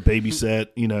 You don't have to babysit,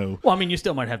 you know. Well, I mean, you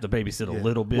still might have to babysit a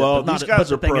little bit. Well, these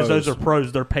guys are pros. Those are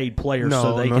pros. They're paid players,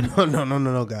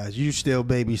 No, guys. You still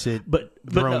babysit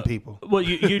grown people. Well,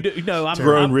 you do. No, I'm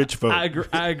grown rich folk.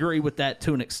 I agree with that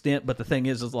to an extent, but the thing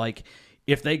is like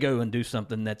if they go and do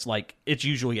something that's like it's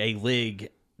usually a league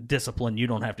discipline, you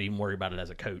don't have to even worry about it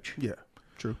as a coach. Yeah,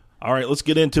 true. All right, let's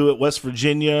get into it. West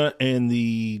Virginia and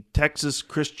the Texas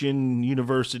Christian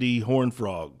University Horned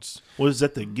Frogs. What is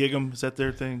that, the Gig-'em? Is that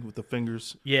their thing with the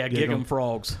fingers? Yeah, Gig-'em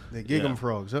Frogs. The Gig-'em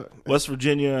Frogs. West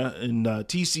Virginia and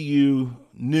TCU,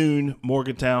 noon,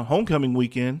 Morgantown, homecoming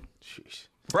weekend. Jeez.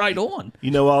 Right on.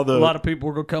 You know, a lot of people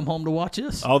are going to come home to watch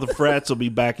this. All the frats will be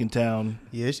back in town.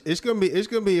 Yeah, it's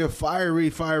gonna be a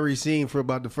fiery scene for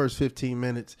about the first 15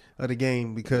 minutes of the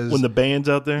game because when the band's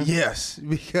out there. Yes,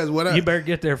 because you better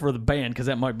get there for the band because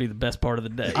that might be the best part of the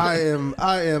day.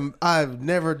 I've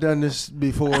never done this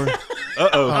before.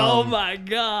 Oh my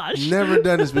gosh! Never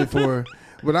done this before,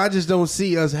 but I just don't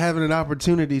see us having an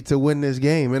opportunity to win this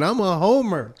game, and I'm a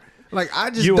homer. Like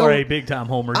you are a big time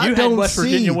homer. You had West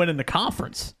Virginia winning the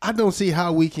conference. I don't see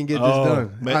how we can get this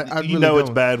done. Man, I you really know don't. it's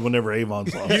bad whenever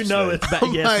Avon's lost. You know it's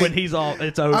bad. Yes, when he's all,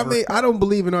 it's over. I mean, I don't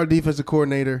believe in our defensive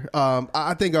coordinator.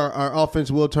 I think our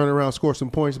offense will turn around, score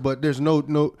some points, but there's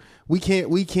no we can't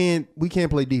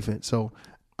play defense. So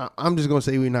I'm just gonna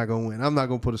say we're not gonna win. I'm not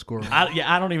gonna put a score on.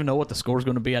 I don't even know what the score is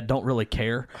going to be. I don't really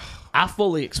care. I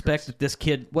fully expect that this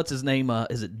kid, what's his name?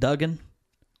 Is it Duggan?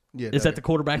 Yeah, is that the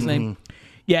quarterback's name?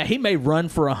 Yeah, he may run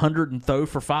for 100 and throw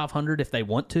for 500 if they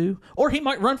want to, or he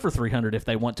might run for 300 if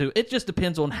they want to. It just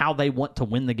depends on how they want to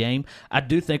win the game. I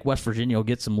do think West Virginia will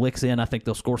get some licks in. I think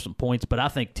they'll score some points, but I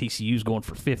think TCU's going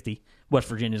for 50. West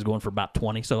Virginia's going for about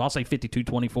 20, so I'll say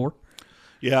 52-24.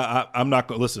 Yeah, I'm not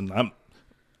going to listen.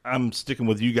 I'm sticking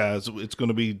with you guys. It's going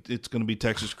to be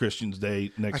Texas Christian's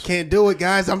Day next. I can't do it,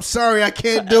 guys. I'm sorry, I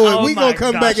can't do it. We gonna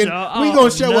come back and we gonna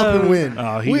show up and win.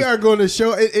 We are going to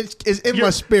show. It's in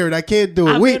my spirit. I can't do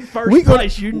it. I'm in first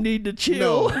place. You need to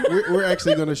chill. No, we're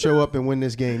actually going to show up and win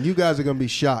this game. You guys are going to be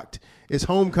shocked. It's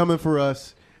homecoming for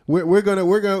us. We're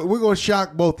gonna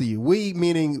shock both of you. We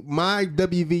meaning my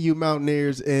WVU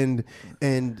Mountaineers and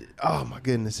oh my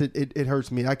goodness, it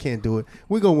hurts me. I can't do it.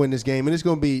 We're gonna win this game, and it's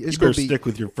gonna be. You better stick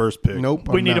with your first pick. Nope.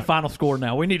 We need a final score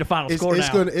now.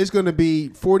 It's gonna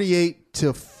be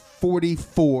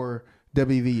 48-44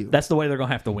 WVU. That's the way they're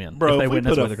gonna have to win. Bro, if they win,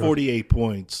 put that's up 48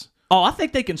 points. Oh, I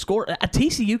think they can score.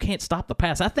 TCU can't stop the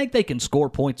pass. I think they can score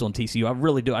points on TCU. I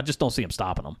really do. I just don't see them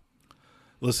stopping them.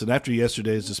 Listen, after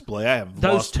yesterday's display, I have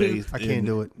lost faith. I can't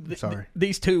do it. Sorry.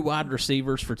 These two wide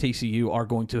receivers for TCU are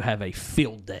going to have a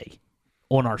field day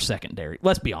on our secondary.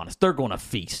 Let's be honest. They're going to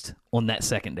feast on that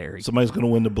secondary. Somebody's going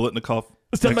to win the Blitnikoff.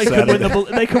 Somebody could win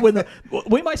they could win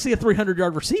we might see a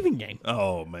 300-yard receiving game.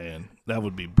 Oh, man. That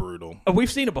would be brutal. We've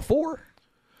seen it before.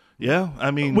 Yeah, I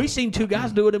mean. We've seen two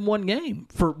guys do it in one game.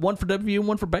 One for WVU and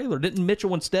one for Baylor. Didn't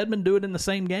Mitchell and Stedman do it in the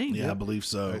same game? Yeah, I believe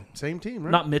so. Same team,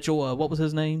 right? Not Mitchell. What was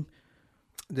his name?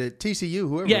 The TCU,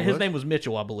 whoever. Yeah, his name was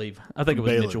Mitchell, I believe. I think it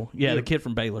was Baylor. Mitchell. Yeah, the kid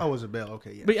from Baylor. Oh, was it Baylor?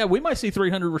 Okay, yeah. But yeah, we might see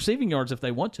 300 receiving yards if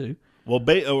they want to. Well,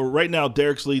 right now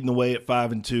Derek's leading the way at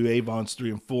 5-2. Avon's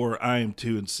 3-4. I am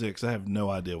 2-6. I have no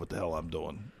idea what the hell I'm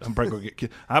doing. I'm probably going to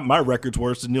get. My record's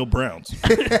worse than Neil Brown's.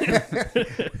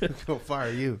 Gonna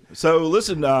fire you. So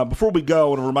listen, before we go, I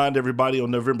want to remind everybody on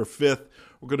November 5th.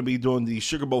 We're going to be doing the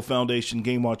Sugar Bowl Foundation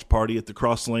Game Watch Party at the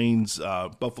Cross Lanes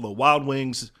Buffalo Wild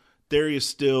Wings. Darius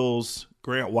Stills,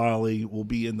 Grant Wiley will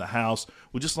be in the house.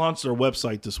 We just launched our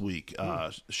website this week,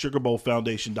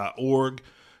 sugarbowlfoundation.org.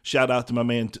 Shout out to my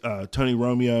man Tony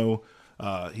Romeo.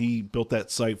 He built that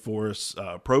site for us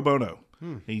pro bono.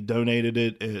 He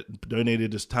donated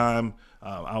donated his time.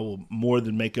 I will more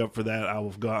than make up for that. I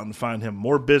will go out and find him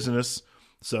more business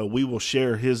So we will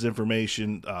share his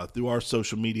information through our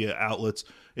social media outlets.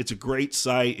 It's a great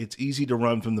site. It's easy to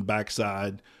run from the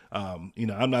backside. I'm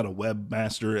not a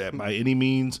webmaster by any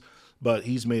means, but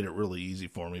he's made it really easy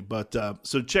for me. But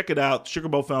so check it out,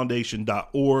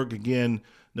 sugarbowlfoundation.org. Again,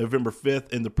 November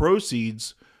 5th. And the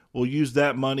proceeds, we'll use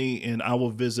that money, and I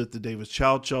will visit the Davis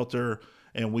Child Shelter,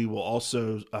 and we will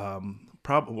also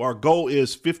our goal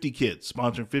is 50 kids,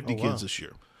 sponsoring 50 kids this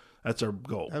year. That's our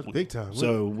goal. That's big time.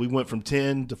 So we went from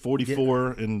 10 to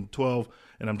 44 and 12,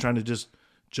 and I'm trying to just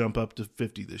jump up to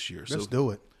 50 this year. Let's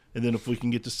do it. And then if we can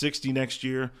get to 60 next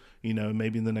year,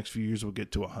 maybe in the next few years we'll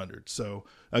get to 100. So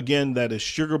again, that is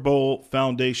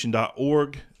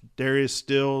sugarbowlfoundation.org. Darius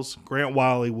Stills, Grant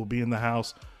Wiley will be in the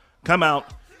house. Come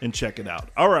out and check it out.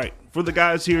 All right. For the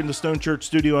guys here in the Stone Church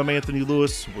studio, I'm Anthony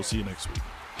Lewis. We'll see you next week.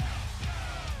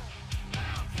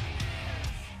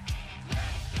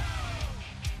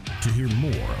 To hear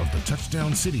more of the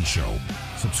Touchdown City Show,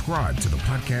 subscribe to the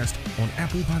podcast on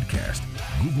Apple Podcast,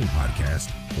 Google Podcast,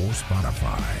 or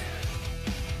Spotify.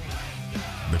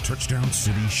 The Touchdown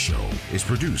City Show is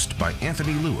produced by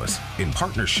Anthony Lewis in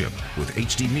partnership with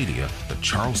HD Media, the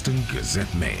Charleston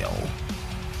Gazette-Mail.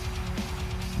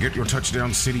 Get your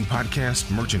Touchdown City podcast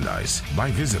merchandise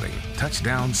by visiting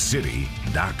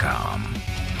touchdowncity.com.